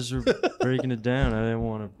race? You guys are breaking it down. I didn't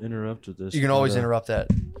want to interrupt with this. You can always interrupt that.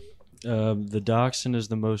 The Dachshund is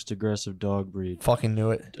the most aggressive dog breed. Fucking knew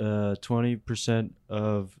it. 20%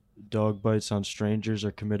 of dog bites on strangers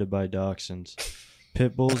are committed by Dachshunds.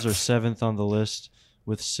 Pit Bulls are 7th on the list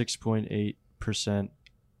with 6.8%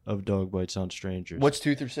 of dog bites on strangers. What's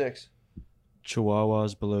 2 through 6?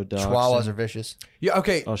 Chihuahuas below Dachshund. Chihuahuas are vicious. Yeah.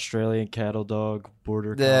 Okay. Australian cattle dog,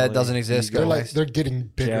 border That collie, doesn't exist, Beagle, They're getting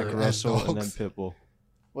bigger Jack as Russell, and then dogs. Pit Bull.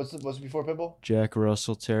 What's before Pitbull? Jack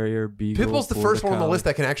Russell Terrier, Beagle. Pitbull's the border first one on the collie. list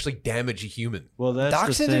that can actually damage a human. Well, that's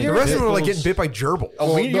Dachshund, the did thing. you The rest of them are like Pitbulls- getting bit by gerbil. A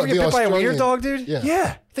Well, wiener? no, You get the bit by a wiener Australian- dog, dude? Yeah.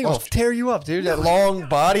 Yeah. I think it'll tear you up, dude. That long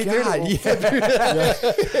body, dude. God, It will- yeah.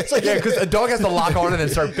 It's like, yeah, because a dog has to lock on and then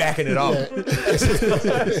start backing it up.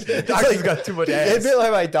 Dog's got too much Getting ass. bit by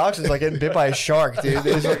my dachshund's like getting bit by a shark, dude.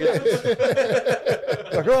 It's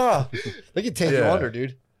like, oh, they can take you Yeah. under,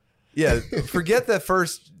 dude. Yeah, forget the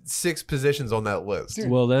first 6 positions on that list.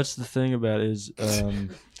 Well, that's the thing about it is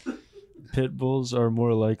pit bulls are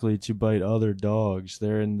more likely to bite other dogs.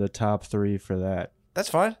 They're in the top 3 for that. That's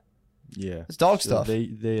fine. Yeah, It's dog So stuff.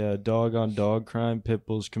 They dog on dog crime. Pit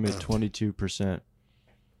bulls commit 22%.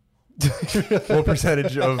 What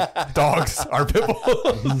percentage of dogs are pit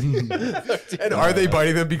bulls? And are they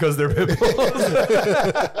biting them because they're pit bulls?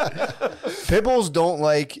 Pit bulls don't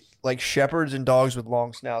like shepherds and dogs with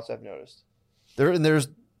long snouts. I've noticed. There's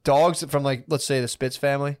dogs from like, let's say the Spitz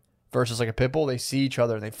family versus like a pit bull. They see each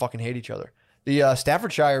other and they fucking hate each other. The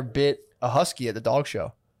Staffordshire bit a husky at the dog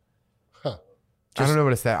show. I don't know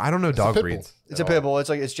what it's that. I don't know dog pit bull. breeds. It's a pit bull.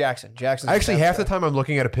 It's Jackson. Jackson's Actually, half the time I'm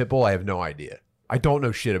looking at a pit bull, I have no idea. I don't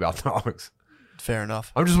know shit about dogs. Fair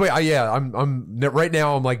enough. I'm just I'm right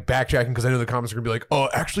now. I'm like backtracking because I know the comments are gonna be like, "Oh,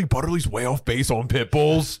 actually, Butterly's way off base on pit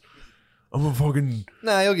bulls." I'm a fucking.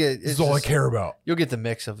 Nah, you'll get. This is all I care about. You'll get the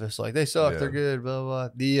mix of this. Like they suck. Yeah. They're good. Blah blah.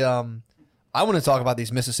 The I want to talk about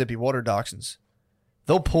these Mississippi water dachshunds.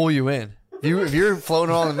 They'll pull you in. If you're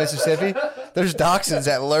floating on the Mississippi, there's dachshunds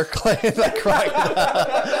that lurk like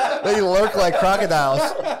crocodiles. They lurk like crocodiles.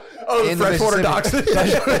 Oh, in the freshwater Mississippi.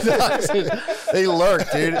 dachshund. Dachshund. They lurk,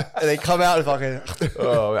 dude. And they come out and fucking.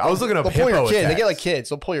 Oh, I was looking up They'll pull hippo your kid. They attacks. get like kids.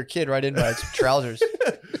 They'll pull your kid right in by its trousers.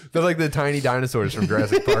 They're like the tiny dinosaurs from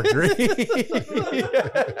Jurassic Park 3.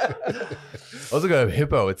 I was looking up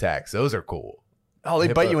hippo attacks. Those are cool. Oh, they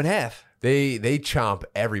Hippo. bite you in half. They chomp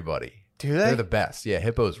everybody. Do they? They're the best. Yeah,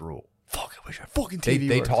 hippos rule. Fuck, I wish I fucking They TV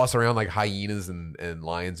they worked. toss around like hyenas and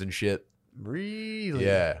lions and shit. Really?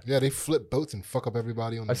 Yeah. Yeah, they flip boats and fuck up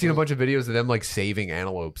everybody on the I've seen a boat. bunch of videos of them like saving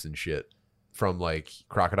antelopes and shit from like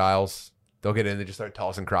crocodiles. They'll get in and just start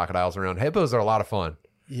tossing crocodiles around. Hippos are a lot of fun.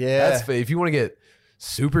 Yeah. That's if you want to get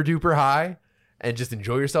super duper high and just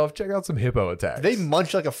enjoy yourself, check out some hippo attacks. Do they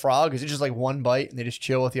munch like a frog? Is it just like one bite and they just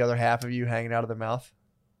chill with the other half of you hanging out of their mouth?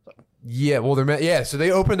 Yeah, well they're so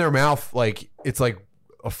they open their mouth like it's like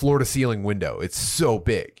a floor to ceiling window. It's so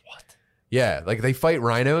big. What? Yeah, like they fight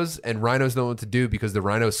rhinos and rhinos know what to do because the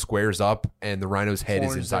rhino squares up and the rhino's head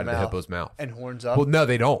Horns is inside of their the mouth. hippo's mouth. And horns up? Well, no,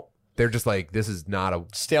 they don't. They're just like, this is not a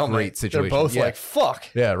Stalemate. great situation. They're both Yeah. like, fuck.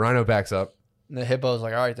 Yeah, rhino backs up. And the hippo's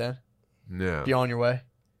like, all right then. Yeah. Be on your way.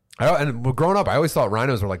 And growing up, I always thought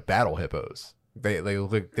rhinos were like battle hippos. They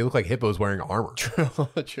look like hippos wearing armor.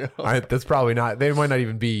 True. That's probably not. They might not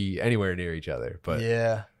even be anywhere near each other. But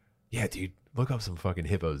Yeah. dude, look up some fucking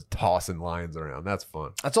hippos tossing lions around. That's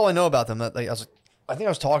fun. That's all I know about them. That like, I think I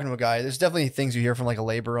was talking to a guy. There's definitely things you hear from like a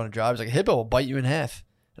laborer on a job. He's like, a hippo will bite you in half.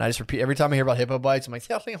 And I just repeat every time I hear about hippo bites, I'm like,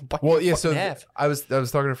 I think I'll bite Well, you yeah. in So half. I was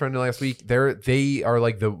talking to a friend last week. They are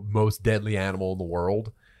like the most deadly animal in the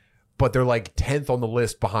world, but they're like 10th on the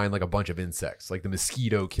list behind like a bunch of insects. Like the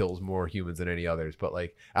mosquito kills more humans than any others. But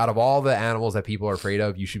like out of all the animals that people are afraid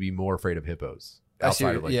of, you should be more afraid of hippos. I see,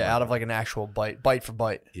 Outside of like out of like an actual bite for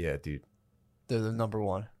bite. yeah, dude. They're the number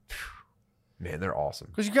one. Man, they're awesome.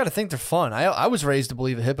 Because you got to think they're fun. I was raised to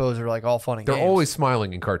believe that hippos are like all fun and They're games. always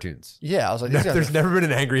smiling in cartons. Yeah, I was like, these guys There's are- never been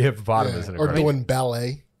an angry hippopotamus in a Or cartoon. doing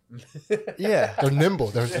ballet. yeah, They're nimble.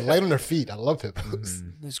 They're light on their feet. I love hippos.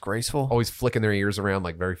 it's graceful. Always flicking their ears around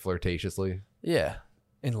like very flirtatiously. Yeah,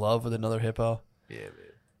 in love with another hippo. Yeah, man.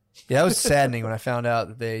 Yeah, it was saddening when I found out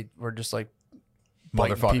that they were just like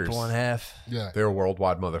biting Motherfuckers. people in half. Yeah. They're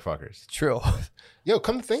worldwide motherfuckers. True. Yo,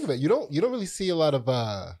 come to think of it, you don't really see a lot of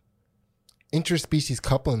interspecies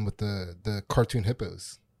coupling with the cartoon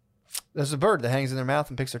hippos. There's a bird that hangs in their mouth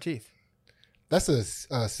and picks their teeth. That's a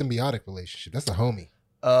symbiotic relationship. That's a homie.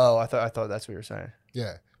 Oh, I thought that's what you were saying.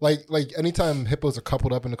 Yeah, like anytime hippos are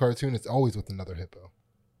coupled up in the cartoon, it's always with another hippo.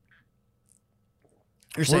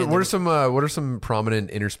 You're saying What are some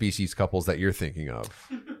prominent interspecies couples that you're thinking of?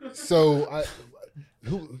 So I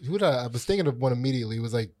was thinking of one immediately. It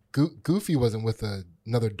was like Goofy wasn't with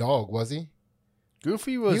another dog, was he?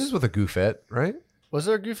 Goofy He was with a goofette, right? Was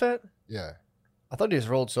there a Goofette? Yeah. I thought he just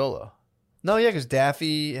rolled solo. No, yeah, because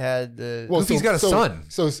Daffy had the. Well, Goofy's got a son.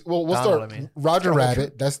 So we'll I don't know start. what I mean. Roger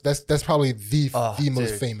Rabbit. That's probably the most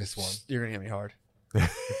dude, famous one. You're gonna get me hard.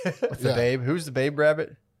 With the Yeah. babe, who's the babe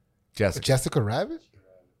rabbit? Jessica. Jessica Rabbit.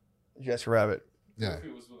 Jessica Rabbit. Yeah. Goofy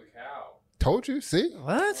was with a cow. Told you. See.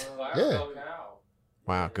 What? Yeah. Cow.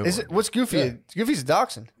 Wow, good Is one. it? What's Goofy? Yeah. Goofy's a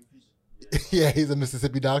dachshund. Yeah, he's a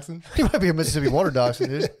Mississippi dachshund. He might be a Mississippi water dachshund,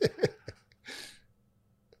 dude.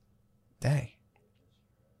 Dang.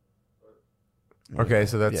 Okay,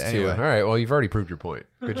 so that's Yeah, two. anyway. All right, well, you've already proved your point.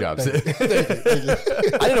 Good job, Sid. I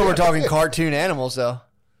didn't know we're talking cartoon animals though.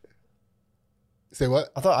 Say what?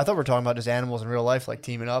 I thought we were talking about just animals in real life, like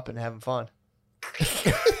teaming up and having fun.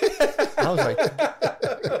 I was like,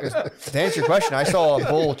 to answer your question, I saw a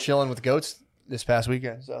bull chilling with goats this past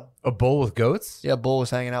weekend. So A bull with goats? yeah, bull was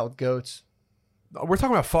hanging out with goats. We're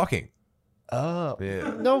talking about fucking. Oh,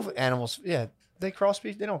 Yeah. no animals. Yeah, they cross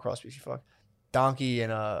species. They don't cross species. Fuck. Donkey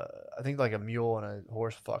and I think like a mule and a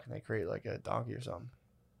horse fuck, and they create like a donkey or something.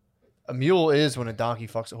 A mule is when a donkey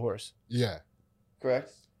fucks a horse. Yeah.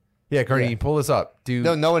 Correct. Yeah, Carney, Yeah. pull this up. Dude,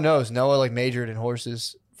 No, Noah knows. Noah like majored in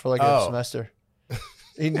horses for like a semester.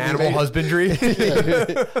 animal husbandry.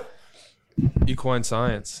 Equine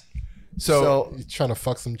science. So, You trying to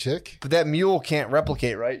fuck some chick? But that mule can't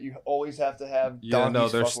replicate, right? You always have to have Yeah, donkeys. no,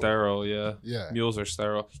 they're fuck with- sterile. Yeah, Yeah. mules are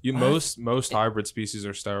sterile. Most hybrid species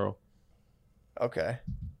are sterile. Okay.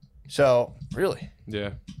 So really,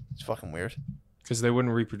 Yeah, it's fucking weird. because they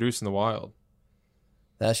wouldn't reproduce in the wild.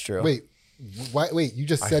 That's true. Wait. Wait. You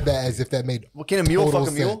just said that as if that made Well, can a mule total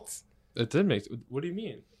fuck a mule? sense. It did make. What do you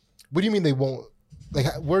mean? What do you mean they won't? Like,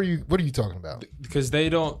 what are you talking about? Because they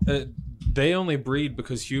don't. They only breed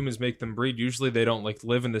because humans make them breed. Usually, they don't like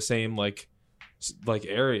live in the same like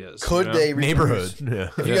areas. Could you know? they neighborhood.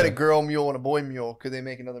 reproduce? Yeah. If you got a girl mule and a boy mule, could they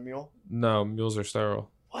make another mule? No, mules are sterile.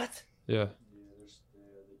 What? Yeah,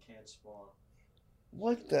 They can't spawn.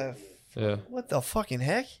 What the? yeah, What the fucking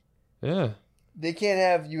heck? yeah. They can't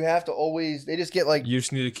have. You have to always. They just get like You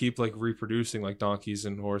just need to keep like reproducing like donkeys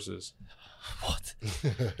and horses. what?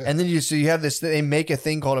 And then you have this. They make a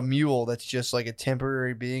thing called a mule that's just like a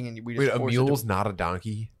temporary being, and we just Wait, a force it to- mule's not a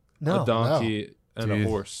donkey? no. A donkey and Dude. a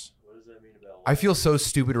horse. What does that mean about I feel so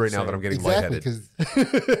stupid right now Same. that I'm getting Exactly, lightheaded.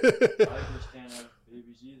 because tigers can't have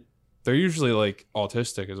babies either? They're usually like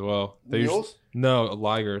autistic as well. They usually, Mules? no, I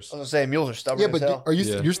ligers. was gonna say mules are stubborn yeah, as but hell. are you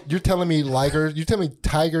Yeah. you're telling me you telling me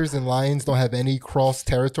tigers and lions don't have any cross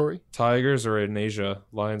territory? Tigers are in Asia.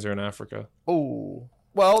 Lions are in Africa. Oh,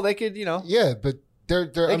 well, they could. Yeah, but they're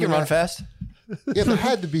They can run fast. Yeah, there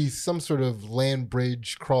had to be some sort of land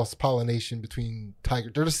bridge cross pollination between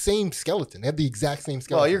tigers. They're the same skeleton. They have the exact same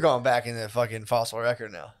skeleton. Well, you're going back in the fucking fossil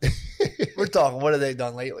record now. We're talking. What have they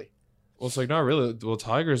done lately? Well, it's like not really. Well,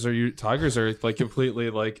 tigers are like completely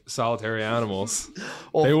like solitary animals.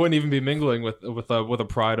 Well, They wouldn't even be mingling with a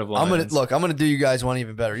pride of lions. I'm gonna do you guys one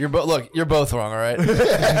even better. You're both wrong. All right.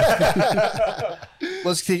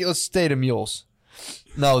 let's stay to mules.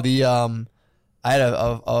 No, I had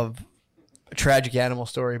a tragic animal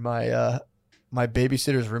story. My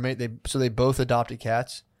babysitter's roommate. They both adopted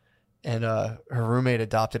cats, and her roommate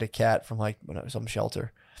adopted a cat from like some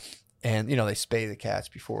shelter, and they spay the cats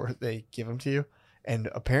before they give them to you. And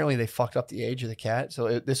apparently they fucked up the age of the cat.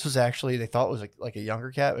 So this was actually, they thought it was like a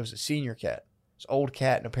younger cat. It was a senior cat. It's an old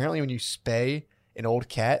cat. And apparently when you spay an old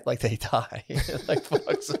cat, like they die. It like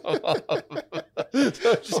fucks them up.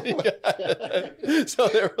 So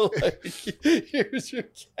they were like, here's your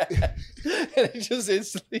cat. And it just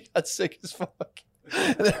instantly got sick as fuck.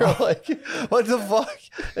 And they were like, what the fuck?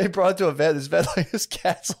 They brought it to a vet. This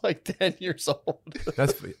cat's like 10 years old.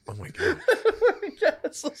 That's oh my god.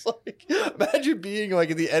 It's just like, imagine being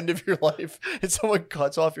like at the end of your life and someone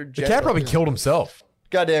cuts off your The jet. cat probably killed himself.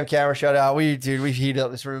 Goddamn camera shut out. We heated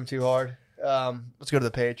up this room too hard. Let's go to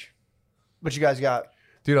the page. What you guys got?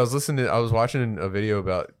 Dude, I was watching a video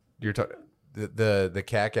about the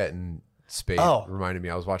cat getting spayed. Oh. Reminded me.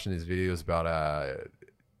 I was watching these videos about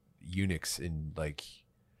eunuchs in like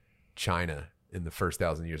China in the first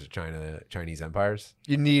 1,000 years of Chinese empires.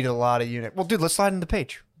 You need a lot of unit. Well, dude, let's slide in the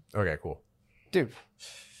page. Okay, cool. Dude.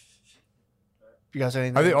 You guys have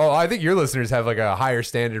anything? I think your listeners have like a higher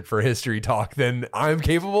standard for history talk than I'm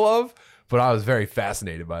capable of. But I was very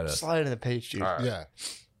fascinated by this. Slide it in the page, dude. All right. Yeah. You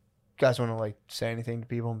guys want to like say anything to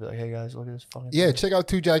people and be like, hey guys, look at this fucking Yeah, thing. check out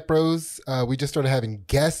Two Jack Bros. We just started having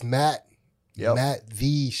guests. Matt, Yep. Matt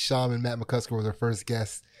the Shaman, Matt McCusker was our first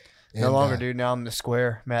guest. No And, longer, dude. Now I'm the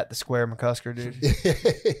square. Matt the square McCusker,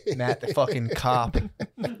 dude. Matt the fucking cop.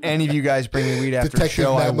 Any of you guys bring me weed after Detective the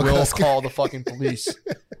show, I Matt will McCusker. call the fucking police.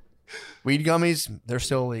 Weed gummies, they're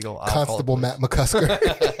still illegal. I'll call Constable the Matt McCusker.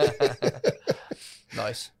 police.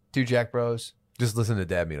 Nice. Two Jack Bros. Just listen to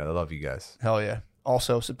Dad Meat. I love you guys. Hell yeah.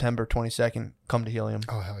 Also, September 22nd, come to Helium.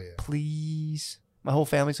 Oh, hell yeah. Please. My whole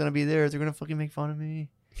family's going to be there. They're going to fucking make fun of me.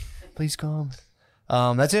 Please come.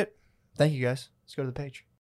 That's it. Thank you guys. Let's go to the page.